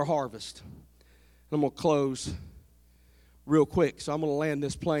to do with our harvest? I'm going to close real quick. So I'm going to land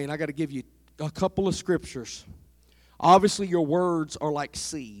this plane. I got to give you a couple of scriptures. Obviously, your words are like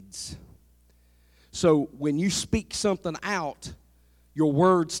seeds. So when you speak something out, your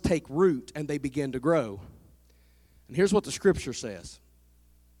words take root and they begin to grow. And here's what the scripture says.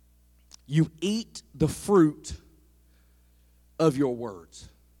 You eat the fruit of your words.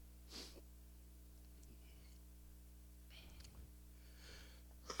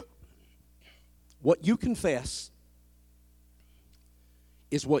 What you confess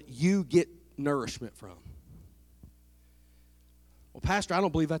is what you get nourishment from. Well, Pastor, I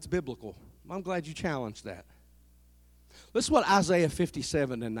don't believe that's biblical. I'm glad you challenged that. Listen to what Isaiah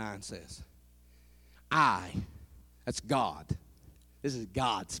 57:9 says. That's God. This is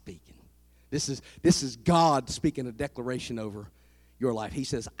God speaking. This is God speaking a declaration over your life. He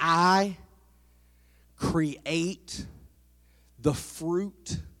says, I create the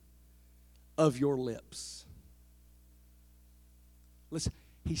fruit of your lips. Listen,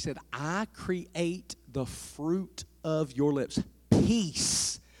 he said, I create the fruit of your lips.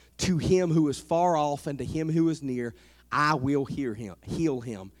 Peace to him who is far off and to him who is near, I will heal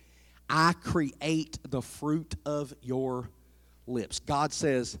him. I create the fruit of your lips. God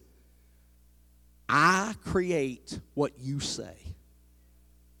says, I create what you say.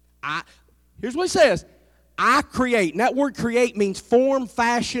 Here's what he says. I create. And that word create means form,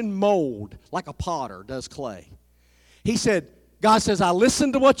 fashion, mold, like a potter does clay. He said, God says, I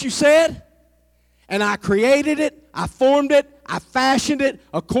listened to what you said, and I created it, I formed it, I fashioned it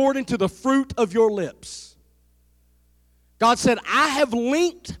according to the fruit of your lips. God said, I have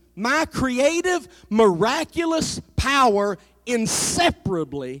linked my creative, miraculous power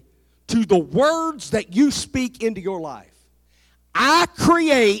inseparably to the words that you speak into your life. I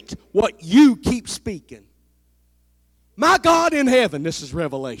create what you keep speaking. My God in heaven, this is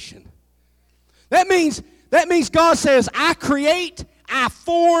Revelation. That means God says, I create, I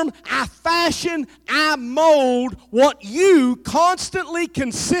form, I fashion, I mold what you constantly,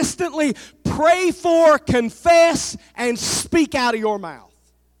 consistently pray for, confess, and speak out of your mouth.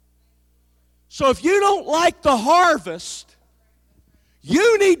 So if you don't like the harvest,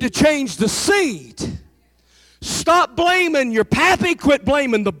 you need to change the seed. Stop blaming your pappy. Quit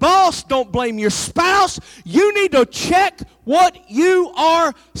blaming the boss. Don't blame your spouse. You need to check what you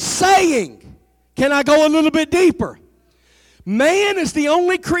are saying. Can I go a little bit deeper? Man is the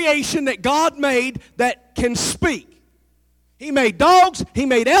only creation that God made that can speak. He made dogs, He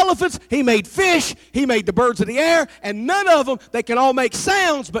made elephants, He made fish, He made the birds of the air, and none of them, they can all make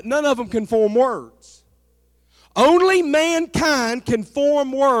sounds, but none of them can form words. Only mankind can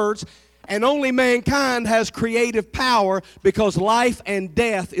form words, and only mankind has creative power because life and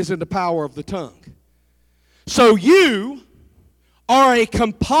death is in the power of the tongue. So you are a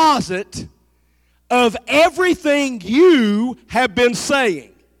composite of everything you have been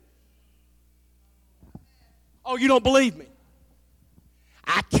saying. Oh, you don't believe me?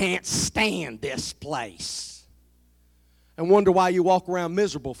 I can't stand this place. And wonder why you walk around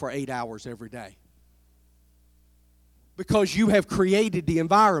miserable for 8 hours every day. Because you have created the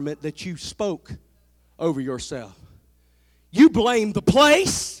environment that you spoke over yourself. You blame the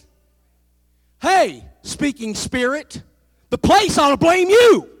place. Hey, speaking spirit, the place ought to blame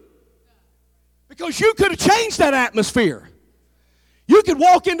you. Because you could have changed that atmosphere. You could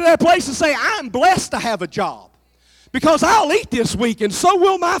walk into that place and say, I'm blessed to have a job. Because I'll eat this week and so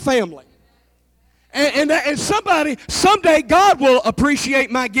will my family. And someday God will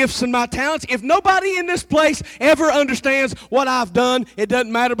appreciate my gifts and my talents. If nobody in this place ever understands what I've done, it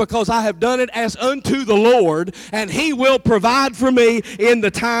doesn't matter because I have done it as unto the Lord, and He will provide for me in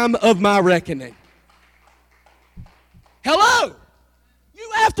the time of my reckoning. Hello?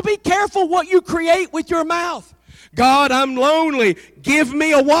 You have to be careful what you create with your mouth. God, I'm lonely. Give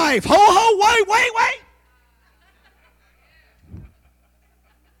me a wife. Wait.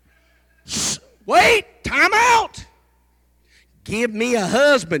 Wait, time out. Give me a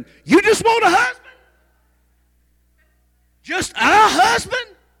husband. You just want a husband? Just a husband?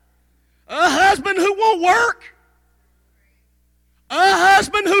 A husband who won't work? A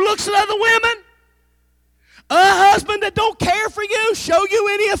husband who looks at other women? A husband that don't care for you, show you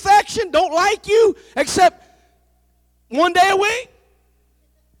any affection, don't like you, except one day a week?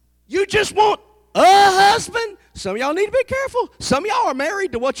 You just want a husband? Some of y'all need to be careful. Some of y'all are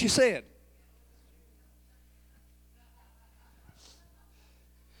married to what you said.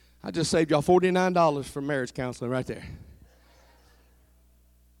 I just saved y'all $49 from marriage counseling right there.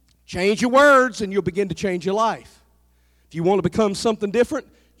 Change your words and you'll begin to change your life. If you want to become something different,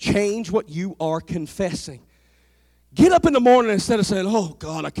 change what you are confessing. Get up in the morning instead of saying, oh,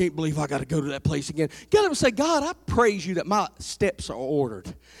 God, I can't believe I got to go to that place again. Get up and say, God, I praise you that my steps are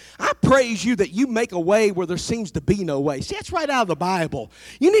ordered. I praise you that you make a way where there seems to be no way. See, that's right out of the Bible.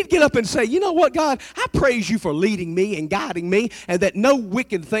 You need to get up and say, you know what, God, I praise you for leading me and guiding me, and that no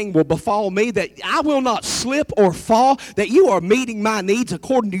wicked thing will befall me, that I will not slip or fall, that you are meeting my needs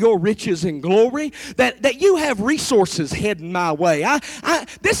according to your riches and glory, that you have resources heading my way.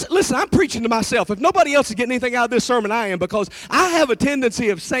 Listen, I'm preaching to myself. If nobody else is getting anything out of this sermon, I am, because I have a tendency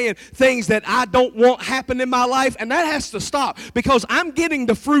of saying things that I don't want happen in my life, and that has to stop because I'm getting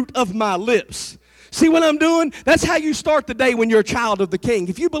the fruit of my lips. See what I'm doing? That's how you start the day when you're a child of the King.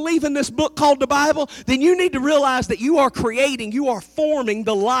 If you believe in this book called the Bible, then you need to realize that you are creating, you are forming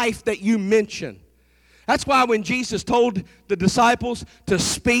the life that you mention. That's why when Jesus told the disciples to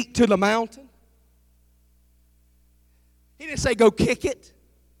speak to the mountain, He didn't say go kick it,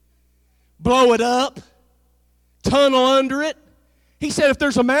 blow it up, tunnel under it. He said if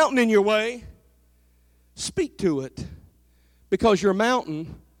there's a mountain in your way, speak to it, because your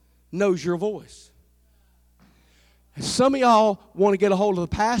mountain knows your voice. Some of y'all want to get a hold of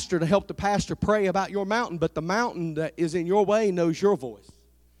the pastor to help the pastor pray about your mountain, but the mountain that is in your way knows your voice.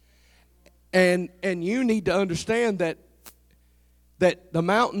 And you need to understand that the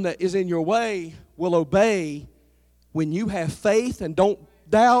mountain that is in your way will obey when you have faith and don't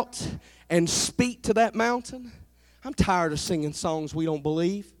doubt and speak to that mountain. I'm tired of singing songs we don't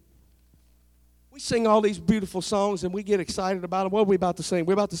believe. We sing all these beautiful songs and we get excited about them. What are we about to sing?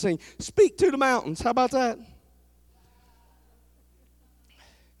 We're about to sing, Speak to the Mountains. How about that?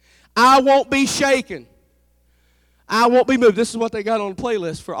 I won't be shaken. I won't be moved. This is what they got on the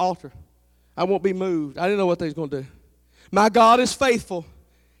playlist for altar. I won't be moved. I didn't know what they was going to do. My God is faithful.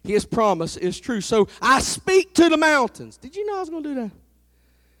 His promise is true. So I speak to the mountains. Did you know I was going to do that?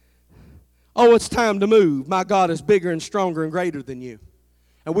 Oh, it's time to move. My God is bigger and stronger and greater than you.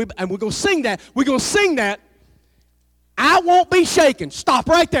 And we're going to sing that. We're going to sing that I won't be shaken. Stop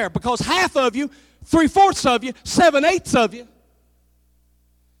right there, because half of you, 3/4 of you, 7/8 of you,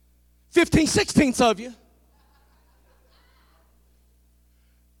 15/16 of you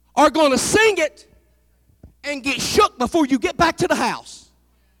are going to sing it and get shook before you get back to the house.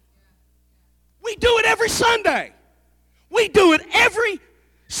 We do it every Sunday. We do it every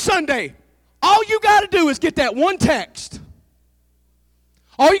Sunday. All you got to do is get that one text.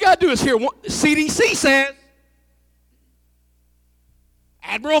 All you got to do is hear one, CDC says,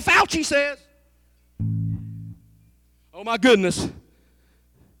 Admiral Fauci says, oh my goodness,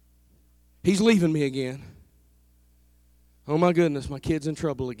 he's leaving me again. Oh my goodness, my kid's in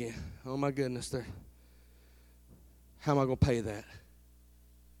trouble again. Oh my goodness, how am I going to pay that?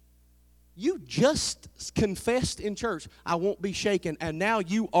 You just confessed in church, I won't be shaken, and now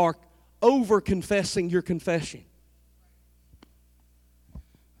you are over-confessing your confession.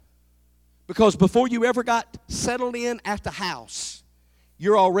 Because before you ever got settled in at the house,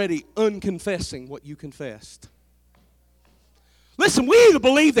 you're already unconfessing what you confessed. Listen, we either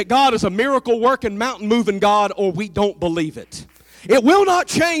believe that God is a miracle-working, mountain-moving God, or we don't believe it. It will not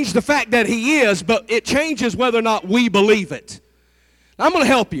change the fact that He is, but it changes whether or not we believe it. I'm going to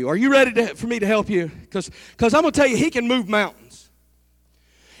help you. Are you ready for me to help you? Because I'm going to tell you, He can move mountains.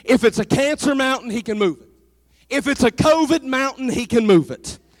 If it's a cancer mountain, He can move it. If it's a COVID mountain, He can move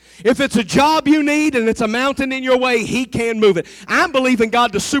it. If it's a job you need and it's a mountain in your way, He can move it. I'm believing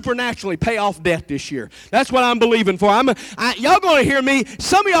God to supernaturally pay off debt this year. That's what I'm believing for. Y'all going to hear me.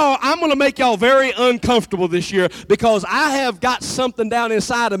 Some of y'all, I'm going to make y'all very uncomfortable this year because I have got something down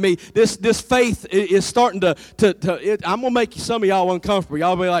inside of me. This faith is starting I'm going to make some of y'all uncomfortable.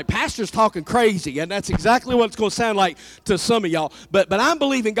 Y'all will be like, Pastor's talking crazy, and that's exactly what it's going to sound like to some of y'all. But I'm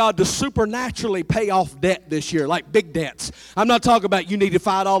believing God to supernaturally pay off debt this year, like big debts. I'm not talking about you needed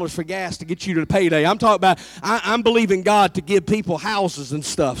 $5 for gas to get you to the payday. I'm talking about I'm believing God to give people houses and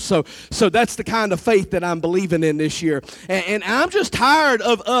stuff. So that's the kind of faith that I'm believing in this year. And I'm just tired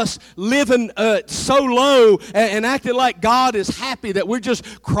of us living so low and acting like God is happy that we're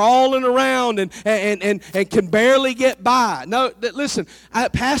just crawling around and can barely get by. No, listen,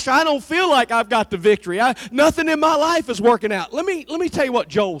 Pastor, I don't feel like I've got the victory. Nothing in my life is working out. Let me tell you what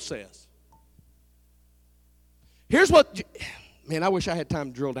Joel says. Here's what... Man, I wish I had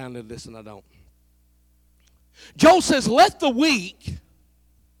time to drill down into this, and I don't. Joel says, let the weak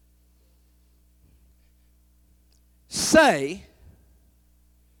say,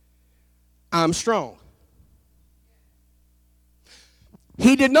 I'm strong.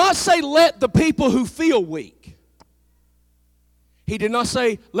 He did not say, let the people who feel weak. He did not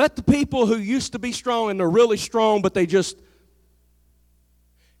say, let the people who used to be strong and they're really strong, but they just...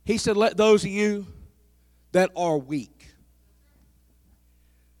 He said, let those of you that are weak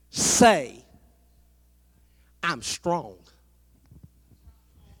say, I'm strong.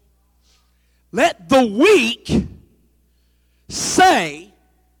 Let the weak say,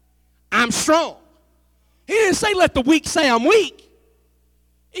 I'm strong. He didn't say, let the weak say I'm weak,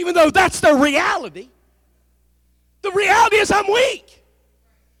 even though that's their reality. The reality is I'm weak.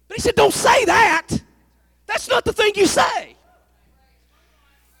 But he said, don't say that. That's not the thing you say.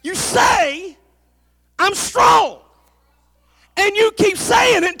 You say, I'm strong. And you keep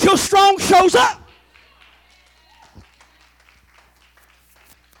saying it until strong shows up.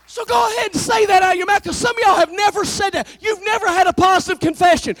 So go ahead and say that out of your mouth, because some of y'all have never said that. You've never had a positive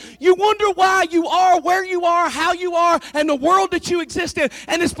confession. You wonder why you are where you are, how you are, and the world that you exist in.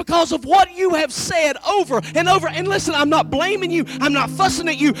 And it's because of what you have said over and over. And listen, I'm not blaming you. I'm not fussing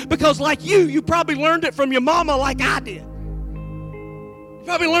at you, because like you probably learned it from your mama like I did. You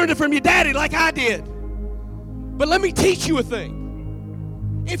probably learned it from your daddy like I did. But let me teach you a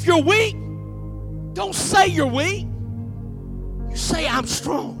thing. If you're weak, don't say you're weak. You say, I'm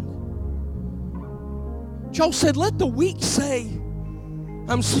strong. Joel said, let the weak say,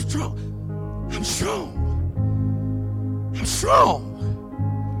 I'm strong. I'm strong. I'm strong.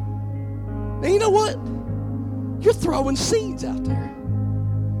 Now, you know what? You're throwing seeds out there.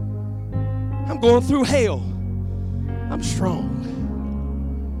 I'm going through hell. I'm strong.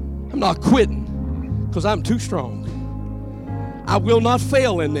 I'm not quitting because I'm too strong. I will not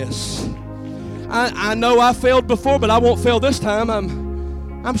fail in this. I know I failed before, but I won't fail this time.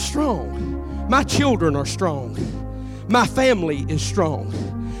 I'm strong. My children are strong. My family is strong.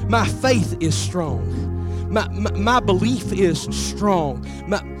 My faith is strong. My belief is strong.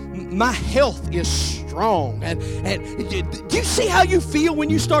 My health is strong. And do you see how you feel when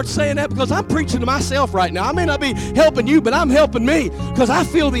you start saying that? Because I'm preaching to myself right now. I may not be helping you, but I'm helping me because I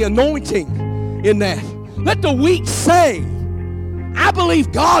feel the anointing in that. Let the weak say, I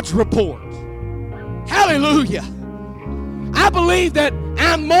believe God's report. Hallelujah. I believe that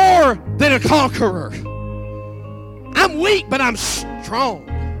I'm more than a conqueror. I'm weak, but I'm strong.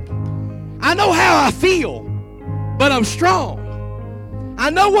 I know how I feel, but I'm strong.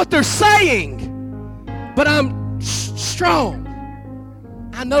 I know what they're saying, but I'm strong.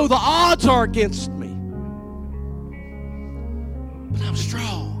 I know the odds are against me, but I'm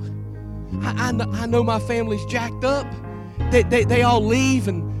strong. I know my family's jacked up. They all leave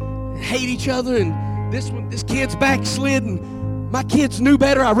and hate each other, and this kid's backslid, and my kids knew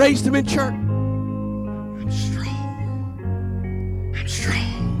better. I raised them in church. I'm strong. I'm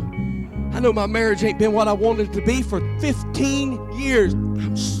strong. I know my marriage ain't been what I wanted it to be for 15 years.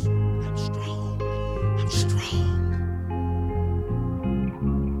 I'm strong. I'm strong.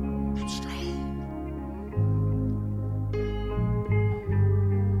 I'm strong.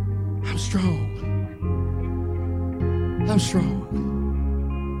 I'm strong. I'm strong.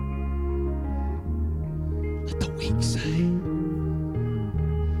 Let the weak say.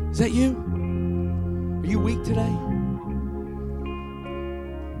 Is that you? Are you weak today?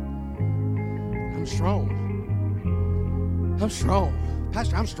 I'm strong. I'm strong.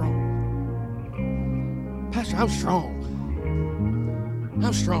 Pastor, I'm strong. Pastor, I'm strong.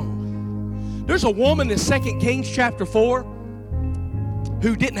 I'm strong. There's a woman in 2 Kings chapter 4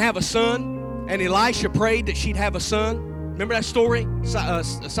 who didn't have a son, and Elisha prayed that she'd have a son. Remember that story?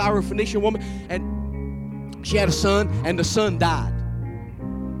 Syrophoenician woman. And she had a son, and the son died.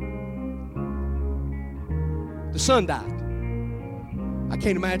 The son died. I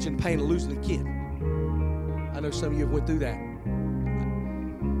can't imagine the pain of losing a kid. I know some of you have went through that.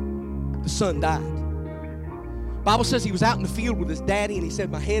 The son died. Bible says he was out in the field with his daddy, and he said,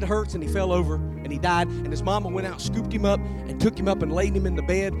 my head hurts, and he fell over, and he died. And his mama went out, scooped him up, and took him up and laid him in the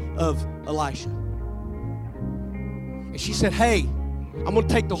bed of Elisha. And she said, hey, I'm going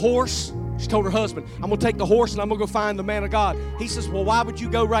to take the horse. She told her husband, I'm going to take the horse, and I'm going to go find the man of God. He says, well, why would you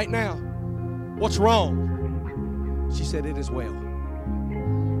go right now? What's wrong? She said, it is well.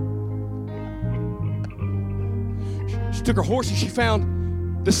 She took her horse and she found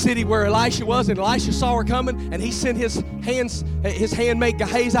the city where Elisha was, and Elisha saw her coming, and he sent his handmaid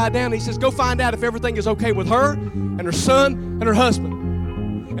Gehazi down, and he says, go find out if everything is okay with her and her son and her husband.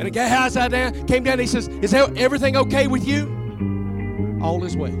 And Gehazi came down and he says, is everything okay with you? All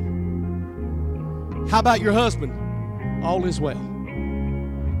is well. How about your husband? All is well.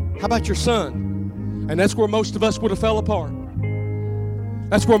 How about your son? And that's where most of us would have fell apart.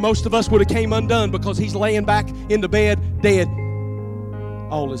 That's where most of us would have came undone, because he's laying back in the bed dead.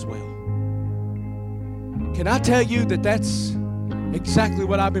 All is well. Can I tell you that that's exactly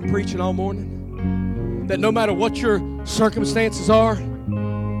what I've been preaching all morning? That no matter what your circumstances are,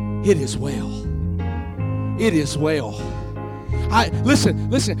 it is well. It is well.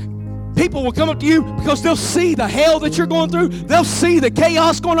 Listen. People will come up to you because they'll see the hell that you're going through. They'll see the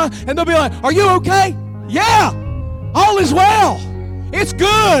chaos going on, and they'll be like, are you okay? Yeah, all is well. It's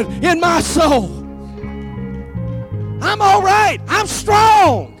good in my soul. I'm all right. I'm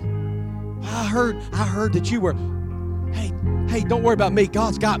strong. I heard that you were, hey, don't worry about me.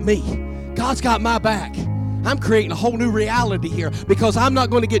 God's got me. God's got my back. I'm creating a whole new reality here, because I'm not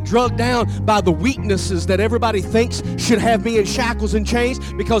going to get drugged down by the weaknesses that everybody thinks should have me in shackles and chains,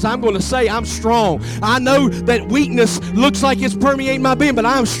 because I'm going to say I'm strong. I know that weakness looks like it's permeating my being, but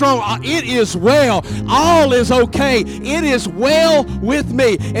I'm strong. It is well. All is okay. It is well with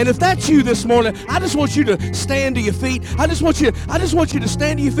me. And if that's you this morning, I just want you to stand to your feet. I just want you to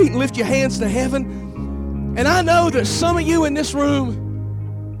stand to your feet and lift your hands to heaven. And I know that some of you in this room,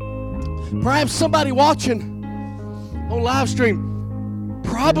 perhaps somebody watching on live stream,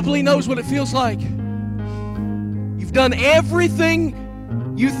 probably knows what it feels like. You've done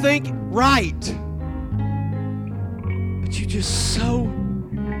everything you think right, but you just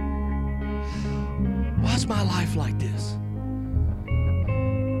why's my life like this?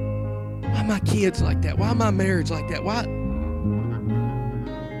 Why are my kids like that? Why are my marriage like that? Why?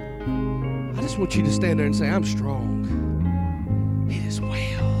 I just want you to stand there and say, I'm strong. It is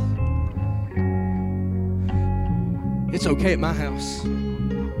well. It's okay at my house.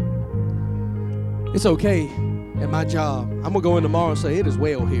 It's okay at my job. I'm going to go in tomorrow and say, it is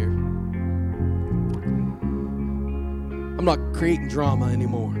well here. I'm not creating drama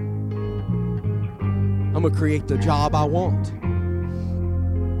anymore. I'm going to create the job I want.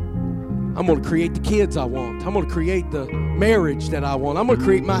 I'm going to create the kids I want. I'm going to create the marriage that I want. I'm going to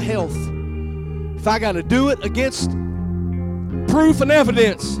create my health. If I got to do it against proof and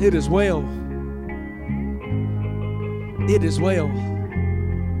evidence, it is well. It is well.